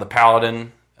guys. I'm the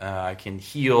paladin. I can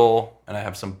heal, and I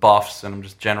have some buffs, and I'm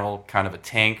just general kind of a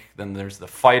tank. Then there's the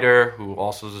fighter, who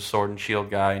also is a sword and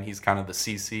shield guy, and he's kind of the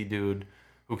CC dude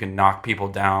who can knock people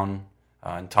down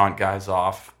and taunt guys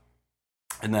off.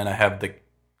 And then I have the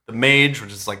mage,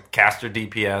 which is like caster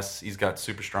DPS. He's got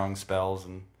super strong spells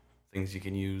and things you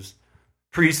can use.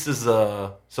 Priest is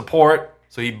a support,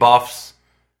 so he buffs,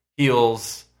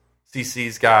 heals,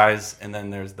 CC's guys, and then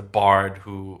there's the bard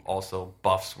who also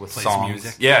buffs with Plays songs.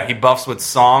 music. Yeah, he buffs with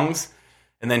songs,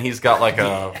 and then he's got like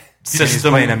a system. He's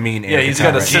playing a mean air he's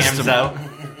guitar got a right system. Out.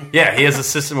 Yeah, he has a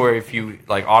system where if you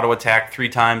like auto attack 3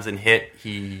 times and hit,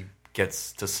 he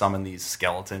gets to summon these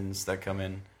skeletons that come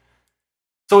in.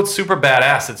 So it's super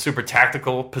badass. It's super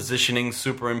tactical. Positioning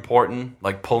super important,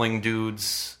 like pulling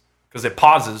dudes, because it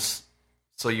pauses,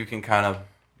 so you can kind of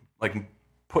like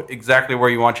put exactly where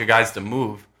you want your guys to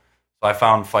move. So I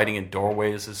found fighting in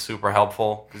doorways is super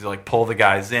helpful, because you like pull the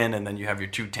guys in, and then you have your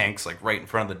 2 tanks like right in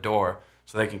front of the door,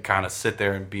 so they can kind of sit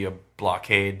there and be a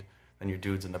blockade. Then your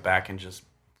dudes in the back can just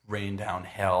rain down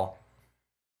hell,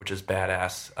 which is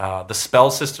badass. The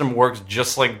spell system works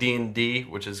just like D&D,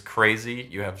 which is crazy.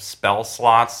 You have spell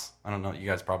slots. I don't know, you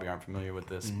guys probably aren't familiar with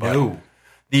this. No.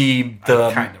 The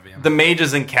kind of am. the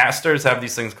mages and casters have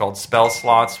these things called spell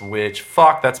slots, which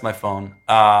that's my phone.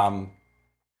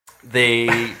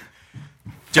 They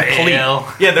deplete.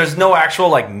 Yeah, there's no actual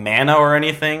like mana or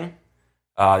anything.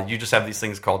 You just have these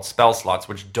things called spell slots,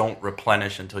 which don't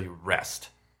replenish until you rest.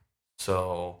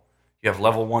 So you have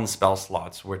level 1 spell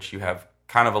slots, which you have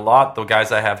kind of a lot. The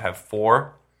guys I have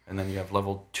 4. And then you have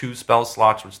level 2 spell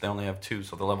slots, which they only have 2.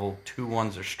 So the level 2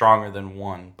 ones are stronger than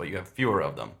 1, but you have fewer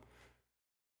of them.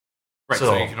 Right,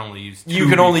 so you can only use 2 you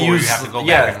can only before use you have to go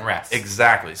back and rest.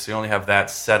 Exactly. So you only have that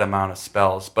set amount of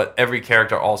spells. But every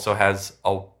character also has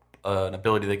an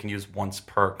ability they can use once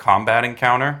per combat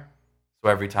encounter. So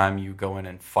every time you go in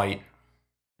and fight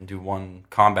and do one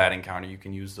combat encounter, you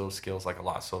can use those skills like a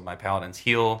lot. So my paladin's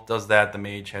heal does that. The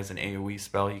mage has an AoE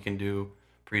spell he can do.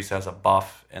 Priest has a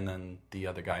buff, and then the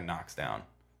other guy knocks down.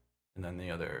 And then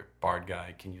the other bard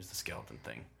guy can use the skeleton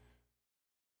thing.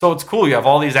 So it's cool. You have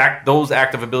all those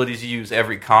active abilities you use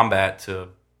every combat to,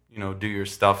 do your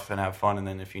stuff and have fun. And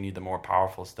then if you need the more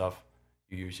powerful stuff,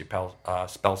 you use your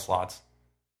spell slots.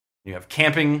 You have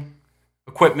camping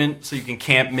equipment, so you can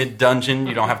camp mid-dungeon.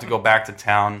 You don't have to go back to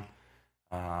town.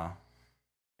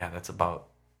 That's about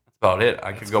it.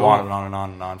 I could go on and on and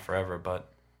on and on forever, but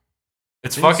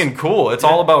it's fucking cool. It's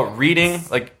all about reading.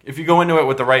 Like, if you go into it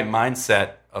with the right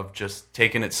mindset of just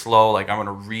taking it slow, like, I'm going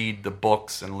to read the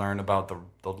books and learn about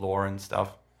the lore and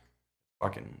stuff.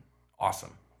 Fucking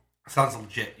awesome. Sounds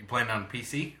legit. You playing on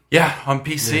PC? Yeah, on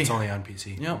PC. It's only on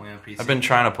PC. Yeah. Only on PC. I've been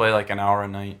trying to play like an hour a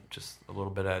night, just a little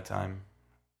bit at a time.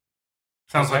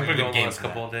 Sounds like I've a been good going the game last for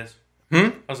couple that. of days. Hmm?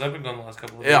 I've been going the last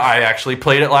couple of days. Yeah, I actually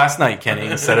played it last night, Kenny,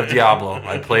 instead of Diablo.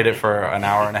 I played it for an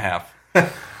hour and a half,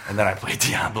 and then I played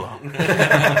Diablo.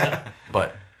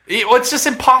 But it's just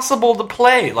impossible to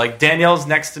play. Like, Danielle's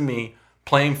next to me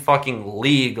playing fucking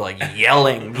League, like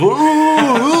yelling,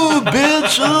 "Ooh,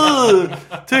 bitch,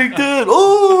 take that,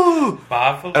 ooh!"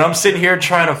 And I'm sitting here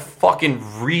trying to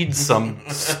fucking read some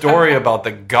story about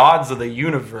the gods of the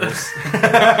universe.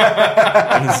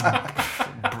 And it's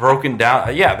broken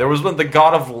down. Yeah, there was the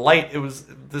god of light. It was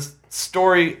this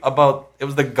story about, it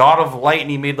was the god of light,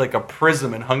 and he made like a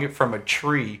prism and hung it from a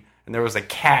tree. And there was a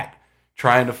cat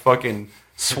trying to fucking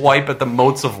swipe at the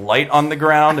motes of light on the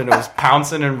ground, and it was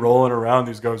pouncing and rolling around.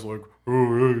 These guys were like,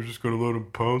 "Oh yeah, you're just gonna let him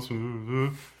pounce?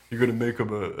 You're gonna make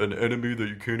him an enemy that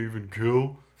you can't even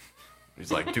kill?"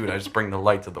 He's like, "Dude, I just bring the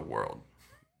light to the world.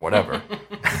 Whatever."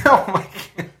 Oh my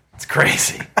god. It's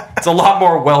crazy. It's a lot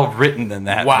more well written than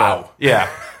that. Wow. But, yeah.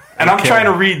 And I'm trying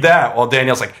to read that while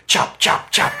Daniel's like, chop, chop,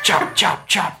 chop, chop, chop,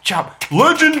 chop, chop.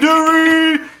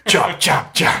 Legendary! Chop,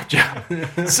 chop, chop, chop.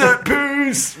 Set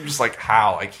piece! I'm just like,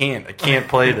 how? I can't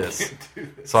play this.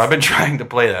 So I've been trying to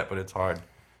play that, but it's hard.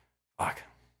 Fuck.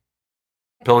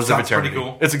 Pillars of Sounds pretty Eternity.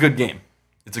 cool. It's a good game.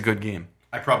 It's a good game.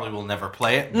 I probably will never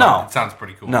play it. But No. it sounds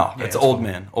pretty cool. No, Yeah, it's it's old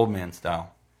man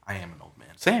style. I am an old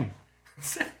man. Same.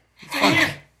 It's fun.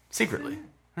 Secretly.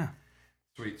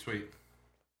 Sweet. What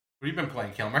have you been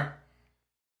playing, Kilmer?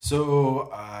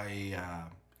 So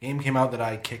game came out that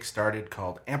I kickstarted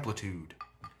called Amplitude.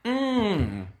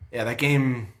 Yeah, that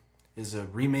game is a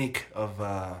remake of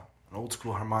an old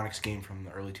school harmonics game from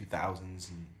the early 2000s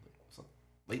and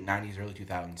late 90s, early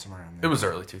 2000s, somewhere around It there. was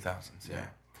early 2000s. Yeah.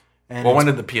 And Well, when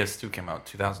it's- did the PS2 come out?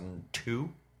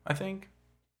 2002, I think.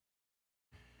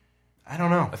 I don't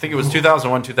know. I think it was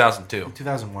 2001, 2002.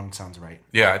 2001 sounds right.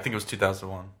 Yeah, I think it was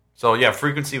 2001. So yeah,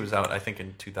 Frequency was out, I think,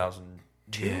 in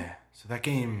 2002. Yeah. So that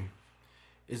game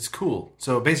is cool.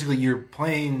 So basically, you're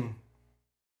playing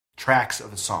tracks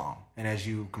of a song, and as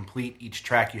you complete each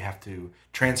track, you have to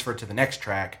transfer to the next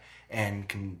track and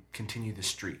continue the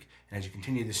streak. And as you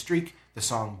continue the streak, the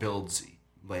song builds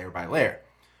layer by layer.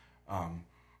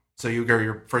 So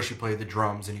first you play the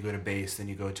drums, then you go to bass, then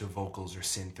you go to vocals or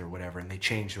synth or whatever, and they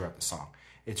change throughout the song.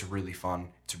 It's really fun.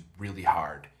 It's really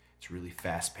hard. It's really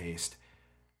fast paced.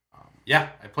 Yeah,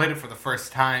 I played it for the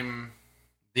first time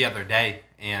the other day,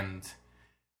 and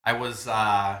I was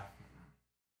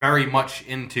very much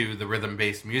into the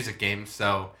rhythm-based music games.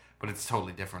 But it's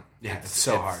totally different. Yeah, it's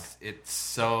so hard. It's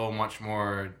so much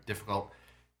more difficult.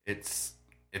 It's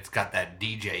got that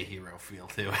DJ Hero feel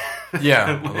to it.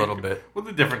 Yeah, a little bit. With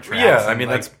the different tracks. Yeah, I and, mean,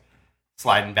 like, that's...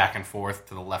 sliding back and forth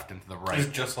to the left and to the It's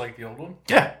right. just like the old one.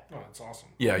 Yeah. Oh, that's awesome.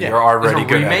 Yeah, Yeah. you're already There's a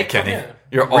good at it, remake of Kenny. it?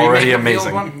 You're Remake already of the old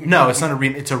amazing. one? No, it's not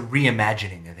it's a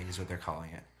reimagining, I think is what they're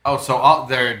calling it. Oh, so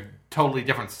they're totally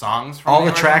different songs from All the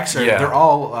original? tracks are Yeah. they're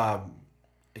all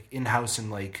like in-house and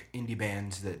like indie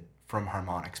bands that from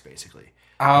harmonics basically.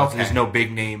 Oh, okay. There's no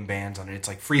big name bands on it. It's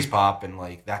like Freeze Pop and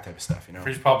like that type of stuff, you know.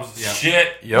 Freeze Pop is the Yeah.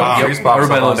 shit. Yep. Wow. Freeze Pop's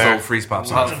Everybody up on loves there. old Freeze Pop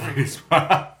Love songs. Freeze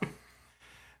Pop.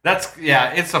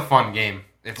 It's a fun game.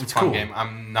 It's a fun cool. game.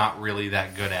 I'm not really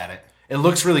that good at it. It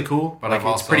looks really cool, But like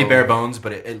I've it's pretty also- bare bones,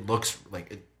 but it looks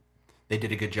like they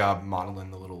did a good job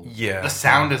modeling the little Yeah. The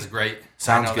sound is great.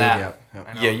 sounds I know good. that. Yeah.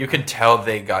 I know. Yeah, you can tell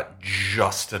they got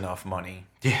just enough money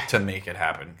Yeah. to make it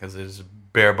happen because it's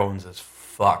bare bones as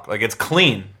fuck. Like, it's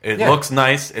clean. It Yeah. looks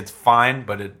nice. It's fine,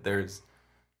 but there's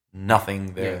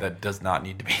nothing there Yeah. that does not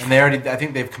need to be. And I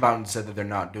think they've come out and said that they're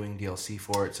not doing DLC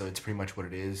for it, so it's pretty much what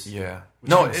it is. Yeah. Which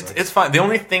No, kinda it's sucks. it's fine. The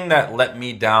only thing that let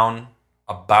me down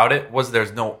about it was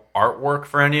there's no artwork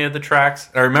for any of the tracks.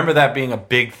 I remember that being a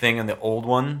big thing in the old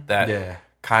one that Yeah.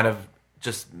 kind of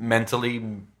just mentally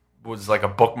was like a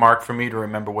bookmark for me to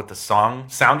remember what the song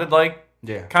sounded like.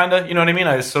 Yeah. Kind of, you know what I mean?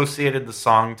 I associated the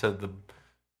song to the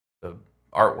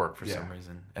artwork for Yeah. some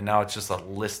reason. And now it's just a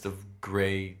list of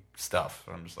gray stuff.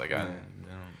 I'm just like, I don't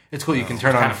It's cool. You can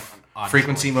turn kind on of an odd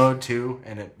frequency choice. mode too,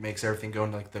 and it makes everything go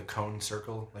into like the cone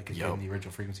circle, like it's Yup. in the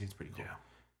original frequency. It's pretty cool. Yeah.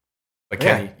 But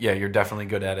Yeah. Kenny, yeah, you're definitely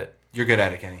good at it. You're good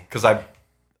at it, Kenny. Because I...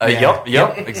 Yeah.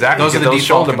 Yep, exactly. Those are Get the those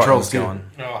default shoulder controls, buttons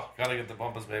too. going. Oh, gotta get the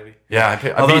bumpers, baby. Yeah,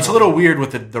 I Although beat- it's a little weird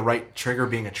with the right trigger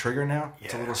being a trigger now.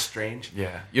 It's a Yeah. little strange.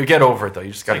 Yeah, you get over it though. You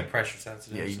just It's gotta, like pressure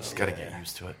sensitive. yeah, you so. just gotta yeah. get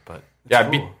used to it. But It's yeah,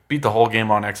 I cool. beat the whole game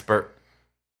on expert.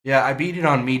 Yeah, I beat it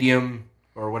on medium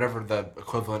or whatever the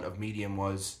equivalent of medium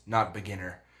was, not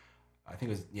beginner. I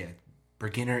think it was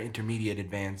beginner, intermediate,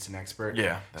 advanced, and expert.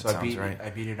 Yeah, that so I sounds beat right. I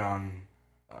beat it on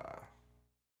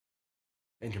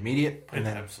intermediate, Played and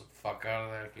the then absolute fuck out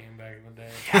of that game back in the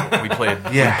day. We played,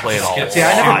 Yeah. we played all. see,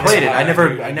 I never Lots played it. of I that, never,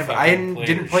 dude. I never, Fucking I played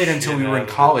didn't the play it until shit we were out in of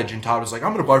it. college, and Todd was like,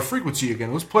 "I'm gonna buy Frequency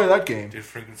again. Let's play that game." Dude,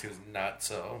 frequency was nuts.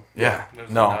 So Yeah, It was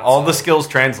no, nuts, all the so- skills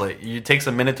translate. It takes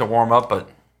a minute to warm up, but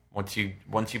once you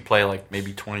play like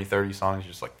maybe 20, 30 songs,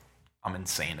 you're just like, I'm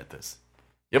insane at this.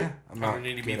 Yep. I'm not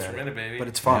 180 good beats at per it, minute, baby. but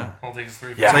it's fun. All takes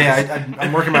 3. Yeah. So yeah,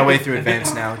 I'm working my way through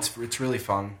advanced now. It's really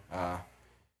fun.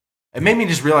 It made me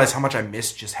just realize how much I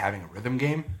missed just having a rhythm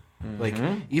game. Like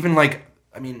even like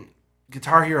I mean,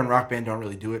 Guitar Hero and Rock Band don't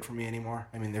really do it for me anymore.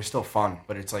 I mean, they're still fun,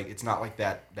 but it's like it's not like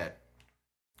that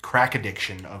crack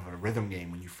addiction of a rhythm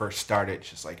game when you first start it. It's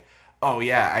just like, oh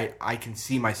yeah, I can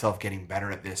see myself getting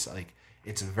better at this. Like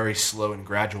it's very slow and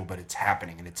gradual, but it's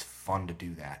happening and it's fun to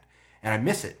do that. And I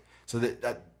miss it. So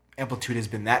that Amplitude has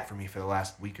been that for me for the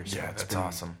last week or so. Yeah, It's that's been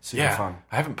awesome. Super yeah, fun.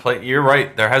 I haven't played. You're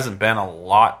right. There hasn't been a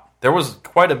lot. There was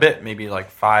quite a bit, maybe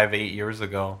like 5-8 years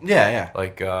ago. Yeah.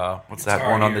 Like what's that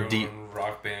one on the deep?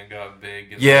 Rock Band got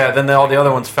big. And Yeah, then all the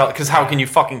other ones fell. Because how can you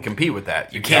fucking compete with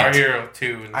that? You Guitar can't. Hero 2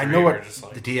 and 3 I know were what just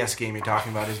like the DS game you're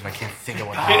talking about is, but I can't think of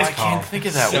what Oh, it was I called. can't think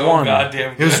of that so one.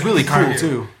 goddamn It was good. really Guitar cool Hero.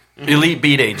 too. Elite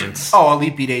Beat Agents. Oh,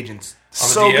 Elite Beat Agents, On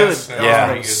the so DS, good. that was that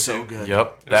pretty was good, so too. good. Yep,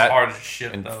 It was that hard as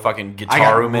shit, and though. fucking I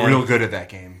got Guitaru Man. real good at that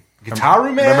game.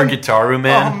 Guitaru Man. Remember Guitaru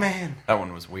Man? Oh man, That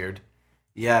one was weird.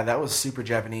 Yeah, that was super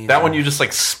Japanese. That one you just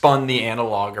like spun the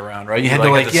analog around, right? You had to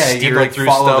like steer it through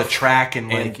follow stuff the track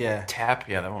and and like tap.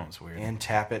 Yeah, that one was weird. and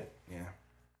tap it. Yeah,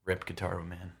 Rip Guitar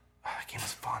Man. oh, that game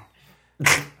was fun.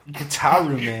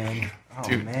 Gitaru Man, oh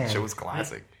Dude, man, shit was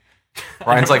classic.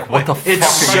 Ryan's like, what the fuck are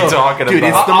so, you talking dude,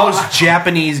 about? it's the most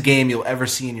Japanese game you'll ever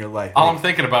see in your life. All Like, I'm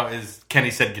thinking about is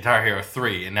Kenny said Guitar Hero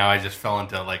 3, and now I just fell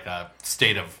into like a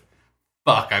state of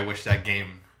fuck. I wish that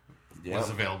game was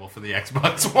available for the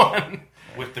Xbox One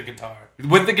with the guitar.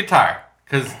 with the guitar,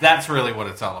 because that's really what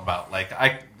it's all about. Like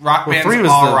Rock well, Band's 3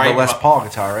 was all the right, Les but Paul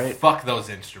guitar, right? fuck those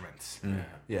instruments.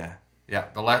 Yeah, Yeah,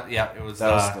 it was.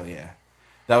 that was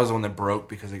that was the one that broke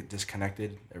because it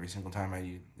disconnected every single time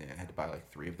I had to buy like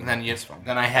 3 of them. And then It was fun.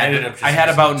 then I ended up just had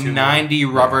using about 2. 90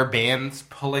 rubber bands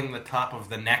pulling the top of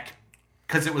the neck,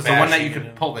 because it was the one that you Bashing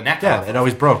could it. pull the neck Yeah, off. it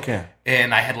always broke. Yeah,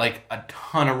 And I had like a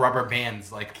ton of rubber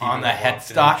bands like on the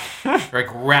it locked headstock, like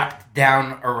wrapped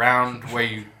down around where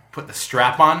you put the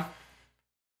strap on.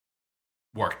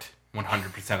 Worked 100%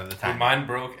 of the When time. mine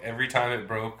broke, every time it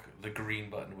broke, the green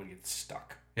button would get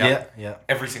stuck. yeah.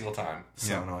 Every single time.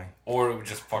 So annoying. Or it would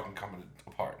just fucking come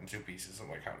apart in 2 pieces. I'm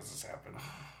like, how does this happen?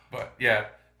 But yeah,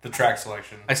 the track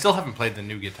selection. I still haven't played the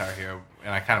new Guitar Hero,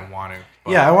 and I kind of want to.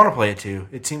 but Yeah, I want to play it too.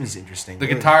 It seems interesting. the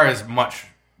guitar is much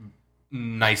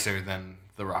nicer than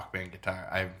the Rock Band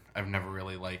guitar. I've never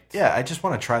really liked Yeah, I just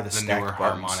want to try the the stacked newer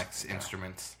buttons. harmonics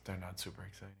instruments. They're not super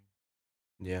exciting.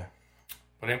 Yeah,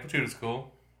 But Amplitude is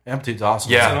cool. Amplitude's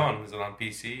awesome. Yeah. Is it on? Is it on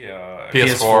PC?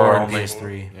 PS4 and only.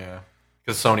 PS3. Yeah.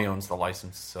 Because Sony owns the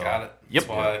license. So. Got it. Yep.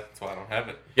 That's why I don't have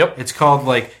it. Yep. It's called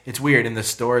like it's weird in the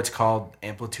store. It's called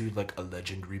Amplitude, like a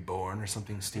Legend Reborn or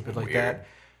something stupid like Weird. that.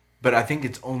 But I think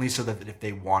it's only so that if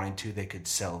they wanted to, they could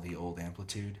sell the old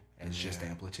Amplitude as just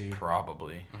Amplitude.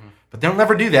 Probably. But they'll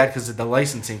never do that because the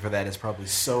licensing for that is probably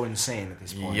so insane at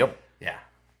this point. Yep. Yeah.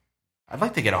 I'd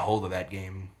like to get a hold of that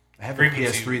game. I have Frequency- a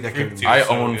PS3 that can. Frequency- I so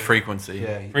own good. Frequency.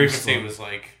 Yeah, Frequency you was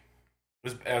like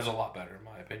it was a lot better in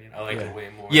my opinion. I liked Yeah. it way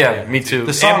more. Yeah, me too.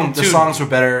 the song. The Amplitude- songs were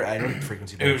better. I don't think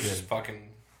Frequency. It was good. just fucking.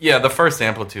 Yeah, the first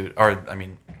Amplitude, or I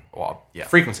mean, well, yeah.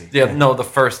 Frequency. Yeah, no, the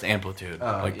first Amplitude,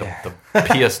 like yeah. the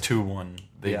PS2 one,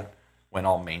 they Yeah. went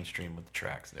all mainstream with the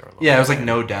tracks. They were a little Yeah, it was like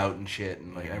No Doubt and shit,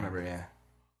 and like I remember. Yeah,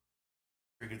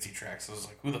 Frequency tracks. I was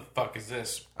like, who the fuck is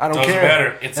this? I don't Doesn't care.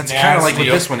 matter. It's That's kind of like what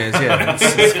nasty. this one is. Yeah,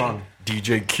 it's fun.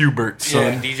 DJ Qbert,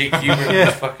 Yeah, son. DJ Cuber Yeah.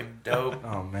 was fucking dope.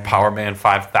 Oh man. Power Man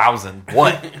 5000.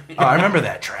 What? Oh, I remember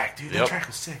that track, dude. That Yep. track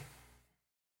was sick.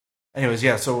 Anyways,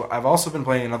 yeah. So I've also been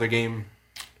playing another game.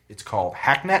 It's called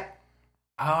Hacknet,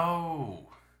 Oh.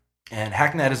 and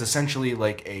Hacknet is essentially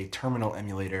like a terminal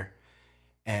emulator,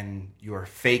 and you're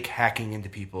fake hacking into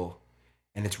people,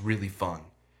 and it's really fun.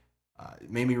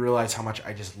 It made me realize how much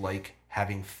I just like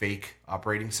having fake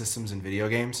operating systems in video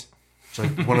games. It's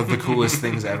like one of the coolest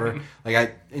things ever.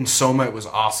 Like in Soma, it was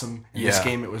awesome. In this Yeah.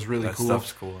 game, it was really That cool.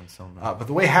 stuff's cool and so much. But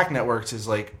the way Hacknet works is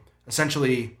like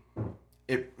essentially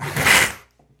it.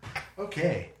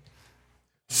 Okay.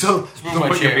 So Move my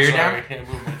put your chair, beer sorry. down? Yeah,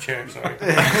 move my chair. Sorry.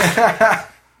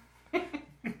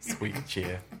 Squeaky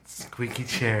chair. squeaky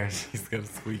chairs. He's got a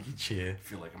squeaky chair. I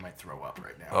feel like I might throw up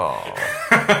right now.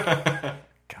 Oh.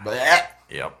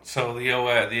 Yep. So the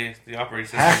operating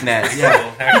system. Hacknet,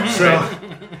 yeah.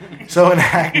 Hacknet. So in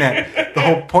Hacknet, the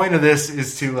whole point of this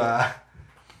is to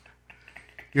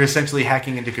you're essentially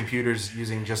hacking into computers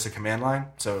using just a command line.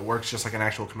 So it works just like an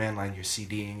actual command line. You're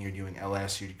CDing, you're doing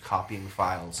LS, you're copying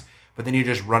files, but then you're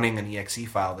just running an exe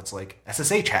file that's like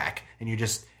SSH hack, and it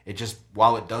just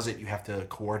while it does it, you have to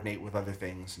coordinate with other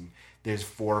things, and there's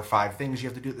 4 or 5 things you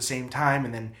have to do at the same time,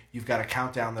 and then you've got a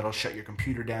countdown that'll shut your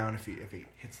computer down if it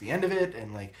hits the end of it,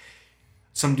 and like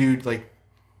some dude like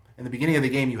in the beginning of the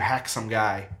game you hack some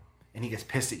guy and he gets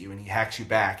pissed at you and he hacks you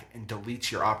back and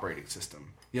deletes your operating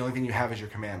system. The only thing you have is your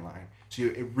command line. So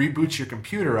it reboots your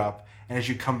computer up, and as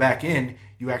you come back in,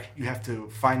 you have to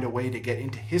find a way to get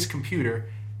into his computer.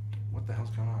 What the hell's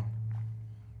going on?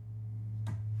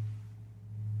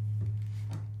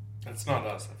 That's not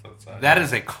us. That's outside. That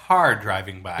is a car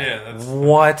driving by. Yeah, that's.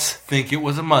 What? Think it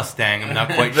was a Mustang. I'm not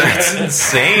quite sure. That's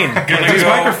insane. These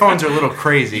microphones are a little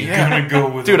crazy. Gonna go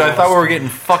with. Dude, I thought we were Mustang. getting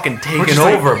fucking taken just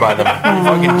like- over by the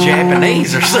fucking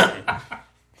Japanese or something.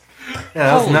 Yeah,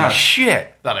 that was Holy nuts.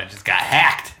 shit. Thought I just got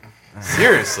hacked.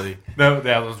 Seriously. No,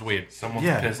 that was weird. Someone's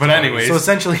Yeah, pissed. but about anyways. So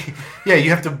essentially, yeah, you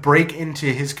have to break into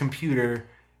his computer,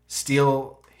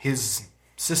 steal his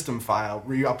system file,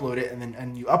 re-upload it,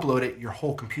 and you upload it, your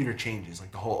whole computer changes,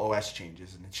 like the whole OS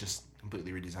changes, and it's just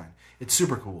completely redesigned. It's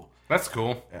super cool. That's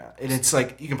cool. Yeah, and it's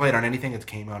like you can play it on anything. It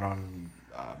came out on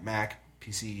Mac,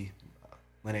 PC,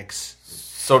 Linux,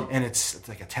 So and it's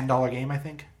like a $10 game, I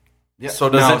think. Yeah. So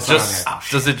No, does it's it not just on there.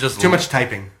 does it just Too much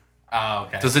typing. Oh,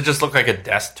 okay. Does it just look like a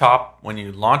desktop when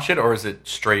you launch it, or is it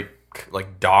straight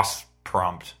like DOS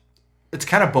prompt? It's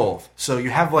kind of both. So you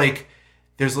have like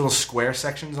there's little square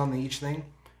sections on each thing,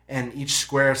 and each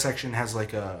square section has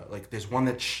like there's one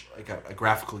that's like a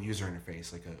graphical user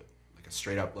interface, like a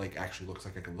straight up like actually looks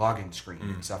like a login screen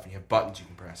and stuff, and you have buttons you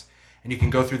can press, and you can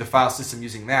go through the file system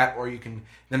using that, or you can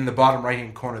then in the bottom right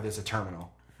hand corner there's a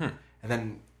terminal, and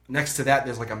then next to that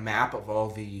there's like a map of all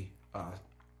the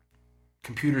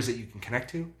computers that you can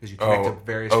connect to, because you connect to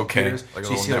various computers. Like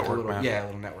so you see like a little map. a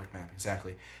little network map,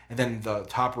 exactly. And then the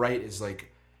top right is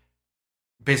like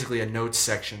basically a notes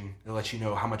section that lets you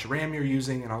know how much RAM you're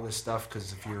using and all this stuff.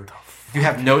 Because if you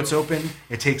have notes open,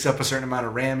 it takes up a certain amount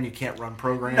of RAM and you can't run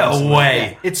programs. No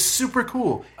way. Yeah, it's super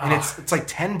cool, and it's like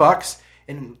 $10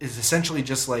 and is essentially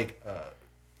just like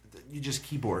you just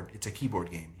keyboard. It's a keyboard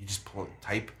game. You just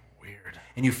type Weird.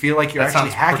 and you feel like you're That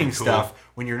actually sounds hacking pretty cool. stuff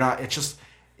when you're not. It's just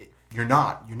you're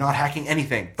not hacking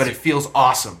anything, but it feels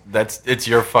awesome. It's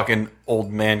your fucking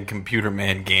old man computer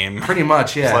man game. Pretty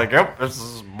much, yeah. It's like, yep, this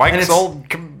is Mike's it's-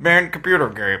 old man computer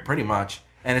game. Pretty much.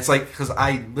 And it's like, because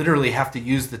I literally have to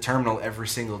use the terminal every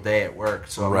single day at work.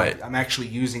 So Right. I'm actually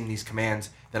using these commands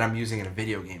that I'm using in a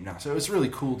video game now. So it was really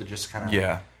cool to just kind of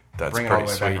Yeah, that's bring it all pretty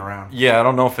the way sweet. back around. Yeah, I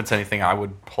don't know if it's anything I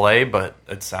would play, but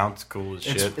it sounds cool as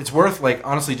shit. It's worth, like,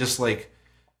 honestly, just like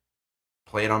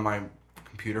play it on my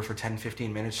computer for 10,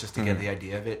 15 minutes just to get the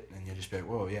idea of it. And you'll just be like,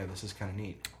 whoa, yeah, this is kind of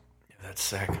neat. Yeah, that's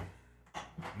sick.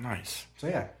 Nice. So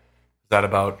yeah. Is that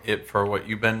about it for what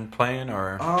you've been playing,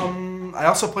 or? I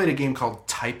also played a game called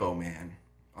Typo Man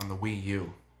on the Wii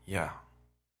U. Yeah.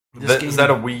 This Is game- that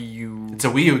a Wii U? It's a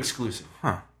Wii U exclusive.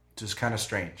 Huh. Which is kind of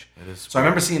strange. It is. So I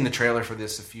remember seeing the trailer for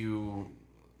this a few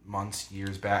months,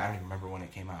 years back. I don't even remember when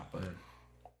it came out, but I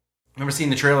remember seeing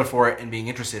the trailer for it and being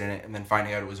interested in it, and then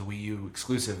finding out it was a Wii U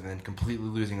exclusive, and then completely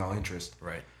losing all interest.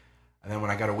 Right. And then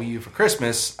when I got a Wii U for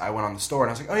Christmas, I went on the store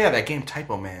and I was like, "Oh yeah, that game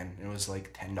Typo Man." And it was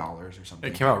like $10 or something.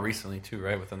 It came out recently too,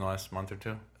 right? Within the last month or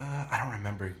two. I don't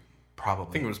remember. Probably.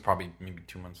 I think it was probably maybe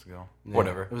 2 months ago. Yeah,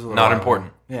 Whatever. it was a little Not while important.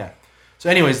 ago. Yeah. So,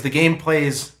 anyways, the game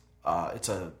plays. It's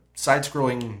a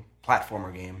side-scrolling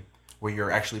platformer game where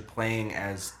you're actually playing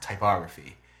as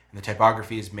typography, and the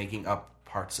typography is making up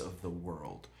parts of the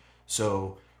world.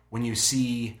 So when you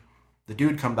see the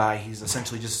dude come by, he's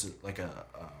essentially just like an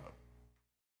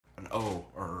O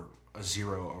or a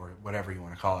 0 or whatever you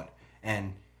want to call it,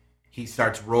 and he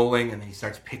starts rolling, and then he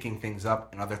starts picking things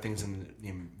up, and other things in the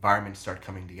environment start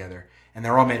coming together, and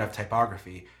they're all made of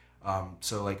typography.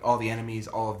 So like all the enemies,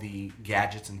 all of the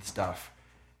gadgets and stuff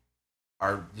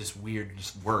are just weird,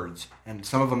 just words, and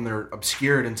some of them they're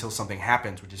obscured until something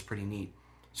happens, which is pretty neat.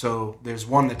 So there's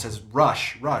one that says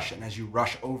 "rush, rush," and as you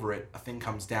rush over it, a thing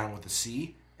comes down with a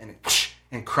C, and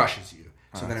it crushes you.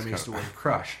 So then it makes the word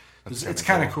 "crush." It's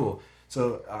kind of cool.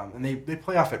 So and they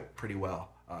play off it pretty well.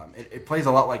 It plays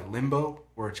a lot like Limbo,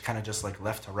 where it's kind of just like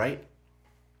left to right,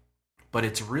 but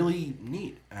it's really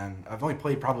neat. And I've only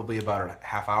played probably about a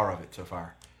half hour of it so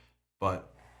far, but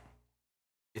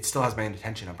it still has my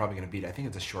attention. I'm probably going to beat it. I think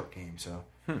it's a short game, so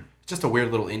it's just a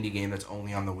weird little indie game that's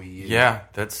only on the Wii U. Yeah,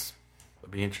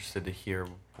 I'd be interested to hear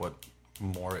what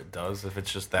more it does. If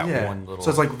it's just that one little. So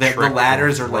it's like the trick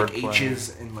ladders with are like wordplay.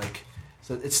 H's and like.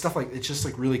 So it's stuff like it's just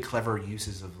like really clever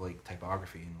uses of like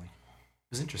typography and like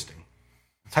it was interesting.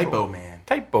 Typo Man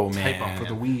Typo Man. for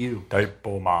the Wii U.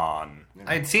 Typo Man.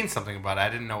 I had seen something about it. I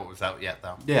didn't know it was out yet,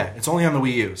 though. Yeah, it's only on the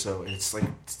Wii U, so it's like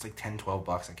 $10,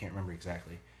 $12. I can't remember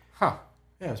exactly. Huh.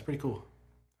 Yeah, it's pretty cool.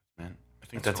 Man, I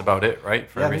think that's about it, right?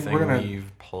 For Yeah, I think everything we're gonna-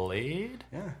 we've played.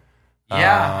 Yeah.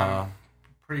 Yeah, I'm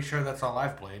pretty sure that's all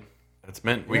I've played. That's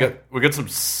meant. We Yeah. got some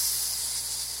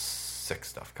sick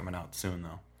stuff coming out soon,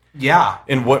 though. Yeah.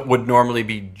 In what would normally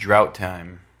be drought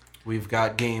time. We've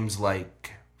got games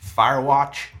like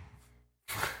Firewatch,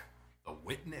 The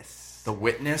Witness. The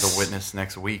Witness. The Witness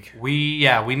next week. We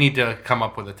need to come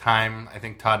up with a time. I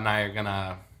think Todd and I are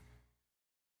gonna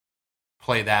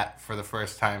play that for the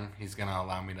first time. He's gonna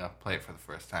allow me to play it for the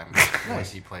first time when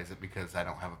Nice. he plays it, because I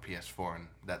don't have a PS4, and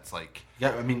that's like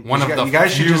Yeah, I mean, one of the you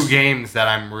guys should few just, games that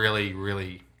I'm really,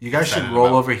 really. you guys should excited roll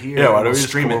about. over here. Yeah, why and don't we'll we just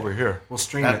stream come it? over here? We'll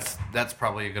stream That's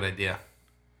probably a good idea.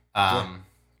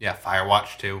 Yeah,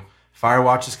 Firewatch 2. it.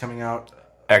 Firewatch is coming out.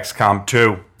 XCOM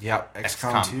 2. Yeah,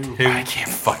 XCOM 2. I can't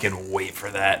fucking wait for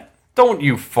that. Don't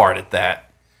you fart at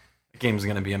that. The game's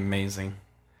going to be amazing.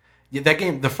 Yeah, that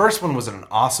game. The first one was an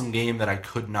awesome game that I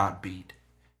could not beat.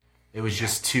 It was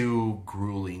just too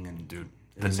grueling and dude.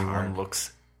 The new one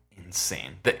looks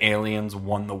insane. The aliens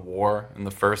won the war in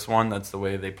the first one. That's the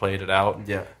way they played it out.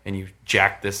 Yeah. And you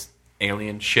jack this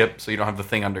alien ship, so you don't have the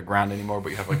thing underground anymore, but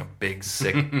you have like a big,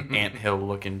 sick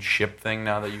anthill-looking ship thing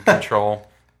now that you control.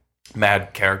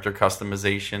 Mad character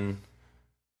customization.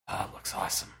 It looks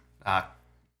awesome.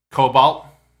 Cobalt.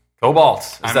 Cobalt.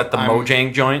 Is that the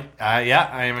Mojang joint? Yeah,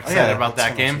 I am excited about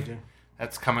that game. Too.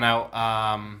 That's coming out.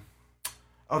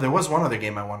 There was one other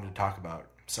game I wanted to talk about.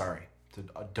 Sorry to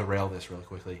derail this really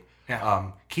quickly.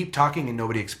 Yeah. Keep Talking and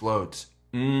Nobody Explodes.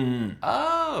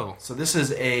 Oh. So this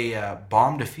is a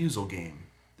bomb defusal game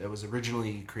that was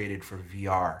originally created for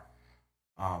VR.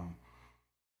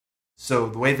 So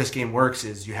the way this game works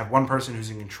is you have one person who's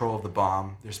in control of the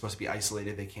bomb. They're supposed to be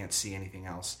isolated. They can't see anything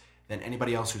else. Then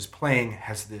anybody else who's playing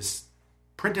has this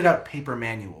printed out paper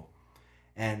manual.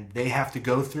 And they have to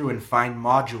go through and find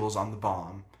modules on the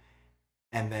bomb.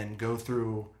 And then go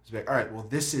through, all right, well,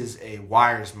 this is a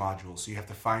wires module. So you have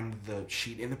to find the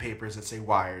sheet in the papers that say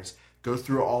wires, go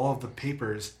through all of the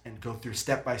papers, and go through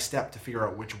step by step to figure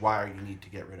out which wire you need to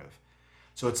get rid of.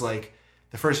 So it's like,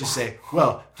 the first you say,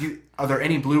 well, are there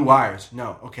any blue wires?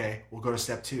 No. Okay, we'll go to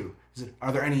step 2.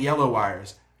 Are there any yellow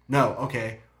wires? No.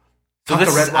 Okay. So this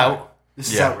is out?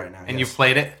 This is out right now. And yes. you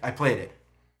played it? I played it.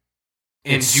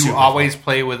 And do you always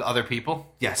play with other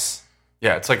people? Yes.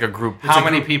 Yeah, it's like a group. How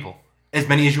many people? As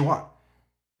many as you want.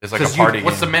 It's like a party game.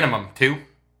 What's the minimum? 2?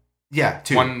 Yeah,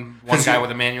 2. One guy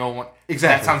with a manual. One.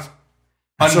 Exactly. That sounds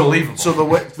unbelievable. So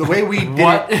the way we did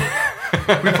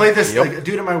it, we played this. Like a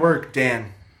dude at my work,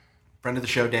 Dan, friend of the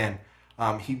show, Dan.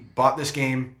 He bought this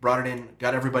game, brought it in,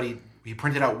 got everybody. He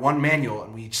printed out one manual,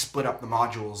 and we each split up the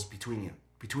modules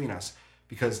between us.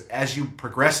 Because as you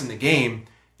progress in the game,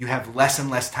 you have less and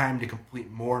less time to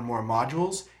complete more and more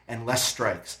modules and less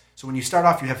strikes. So when you start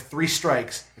off, you have 3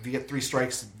 strikes. If you get 3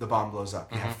 strikes, the bomb blows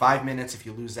up. You have 5 minutes. If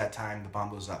you lose that time, the bomb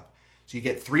blows up. So you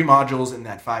get 3 modules in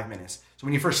that 5 minutes. So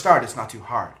when you first start, it's not too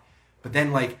hard. But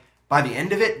then, like, by the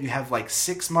end of it, you have, like,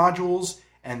 6 modules,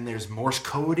 and there's Morse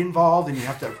code involved, and you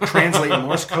have to translate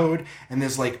Morse code, and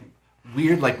there's, like,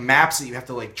 weird, like, maps that you have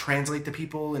to, like, translate to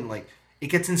people, and, like, it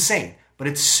gets insane. But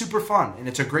it's super fun, and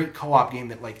it's a great co-op game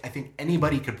that, like, I think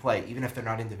anybody could play, even if they're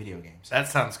not into video games. That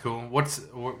sounds cool.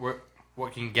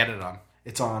 What can you get it on?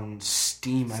 It's on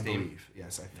Steam, I believe.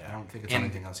 Yes, I don't think it's on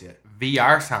anything else yet.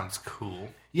 VR sounds cool.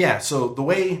 Yeah, so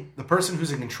the person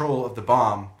who's in control of the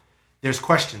bomb, there's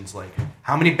questions like,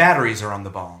 how many batteries are on the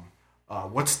bomb?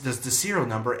 Does the serial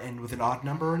number end with an odd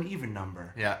number or an even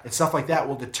number? Yeah. And stuff like that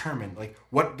will determine, like,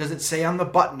 what does it say on the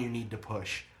button you need to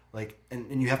push? Like,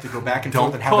 and you have to go back and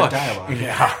forth and have a dialogue.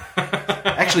 Yeah.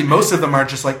 Actually, most of them are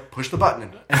just like, push the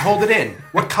button and hold it in.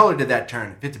 What color did that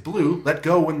turn? If it's blue, let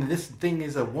go when this thing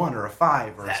is a 1 or a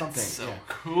 5 or something. That's so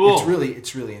cool.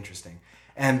 It's really interesting.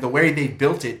 And the way they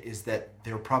built it is that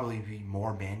there will probably be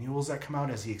more manuals that come out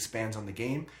as he expands on the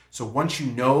game. So once you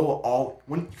know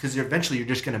because eventually you're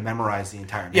just going to memorize the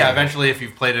entire manual. Yeah, eventually if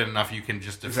you've played it enough, you can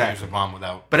just defuse a bomb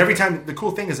without... But the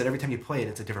cool thing is that every time you play it,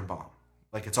 it's a different bomb.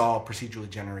 Like, it's all procedurally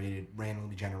generated,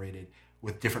 randomly generated,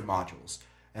 with different modules.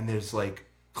 And there's, like,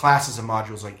 classes of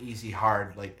modules, like easy,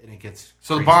 hard, like, and it gets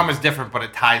So crazy. the bomb is different, but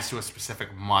it ties to a specific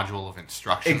module of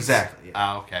instructions. Exactly.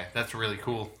 Yeah. Okay. That's really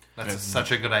cool. That's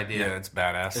such a good idea. Yeah, it's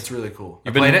badass. It's really cool.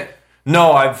 You played it?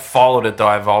 No, I've followed it, though.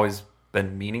 I've always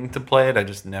been meaning to play it. I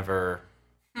just never...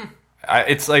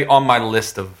 it's, like, on my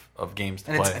list of games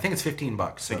to And play. I think it's $15.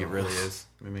 I think it really is.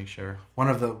 Let me make sure. One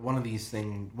of these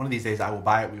days I will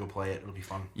buy it. We will play it. It'll be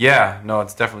fun. Yeah, no,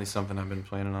 it's definitely something I've been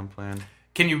planning on playing.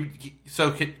 Could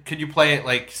you play it,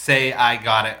 like, say I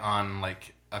got it on,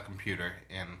 like, a computer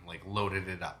and, like, loaded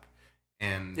it up?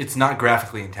 And It's not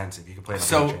graphically intensive. You can play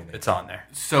it on anything. It's on there.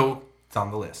 So It's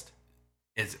on the list.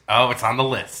 it's on the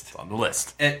list. It's on the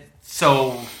list.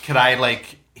 So could I,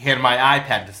 like, hand my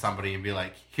iPad to somebody and be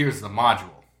like, here's the module?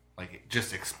 Like,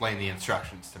 just explain the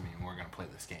instructions to me and we're going to play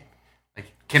this game.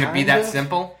 Like, can it be that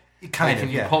simple? Can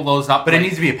you pull those up? But it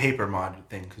needs to be a paper mod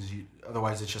thing because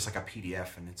otherwise it's just like a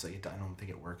PDF and it's like I don't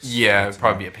think it works. Yeah, it'd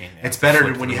probably be a pain. It's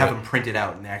better when you have them printed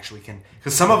out and they actually can,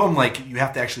 because some of them, like, you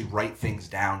have to actually write things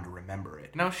down to remember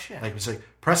it. No shit. Like, it's like,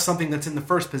 press something that's in the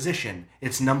first position.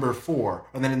 It's number 4.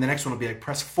 And then in the next one, it'll be like,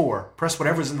 press 4. Press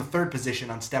whatever's in the third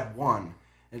position on step 1.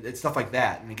 It's stuff like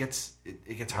that. And it gets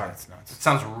hard. It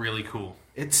sounds really cool.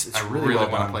 It's I really really well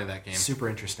want done. to play that game. Super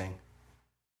interesting.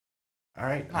 All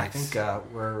right. Nice. I think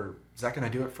is that going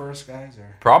to do it for us, guys?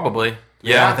 Or Probably.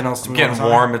 Yeah. Anything else I'm getting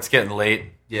warm. It's getting late.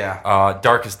 Yeah.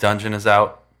 Darkest Dungeon is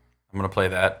out. I'm going to play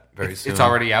that very soon. It's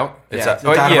already out? It's out of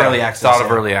early access. It's out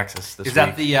of yeah. early access this Is week.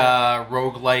 that the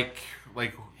roguelike,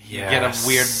 like, you get a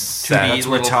weird 2D That's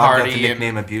where little Todd got party the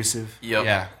nickname Abusive. Yep.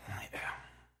 Yeah.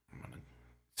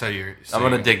 So I'm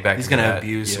going to dig back He's into going to that.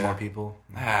 abuse some Yeah. more people.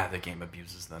 The game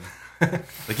abuses them.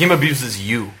 The game abuses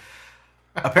you.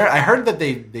 Apparently, I heard that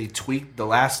they tweaked the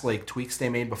last tweaks they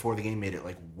made before the game made it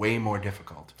way more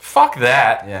difficult. Fuck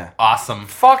that. Yeah. Awesome.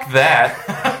 Fuck that.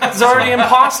 It's already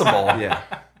impossible. Yeah.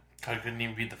 I couldn't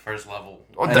even beat the first level.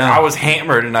 I was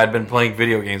hammered and I'd been playing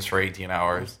video games for 18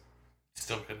 hours.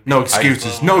 Still couldn't. No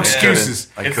excuses. No excuses.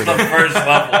 I It's couldn't. the first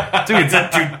level, dude. It's a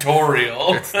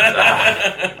tutorial.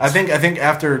 I think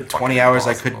after 20 hours,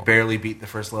 I impossible. could barely beat the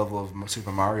first level of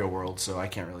Super Mario World, so I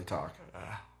can't really talk.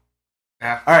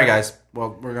 Yeah. All right, guys.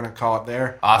 Well, we're gonna call it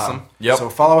there. Awesome. Yep. So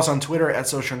follow us on Twitter at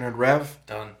SocialNerdRev.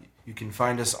 Done. You can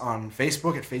find us on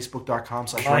Facebook at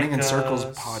facebook.com/runningincircles Like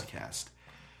us. podcast.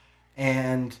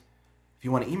 And if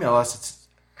you want to email us, it's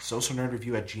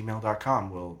socialnerdreview@gmail.com.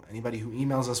 Well, anybody who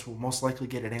emails us will most likely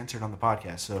get it answered on the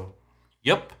podcast. So,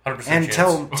 Yep. 100% and chance.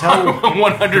 tell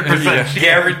 100%.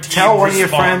 Guaranteed tell one of your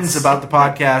response. friends about the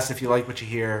podcast if you like what you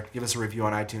hear. Give us a review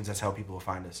on iTunes. That's how people will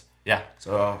find us. Yeah.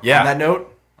 So, Yeah. on that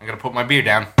note, I'm going to put my beer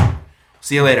down.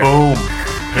 see you later. Boom.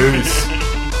 Peace.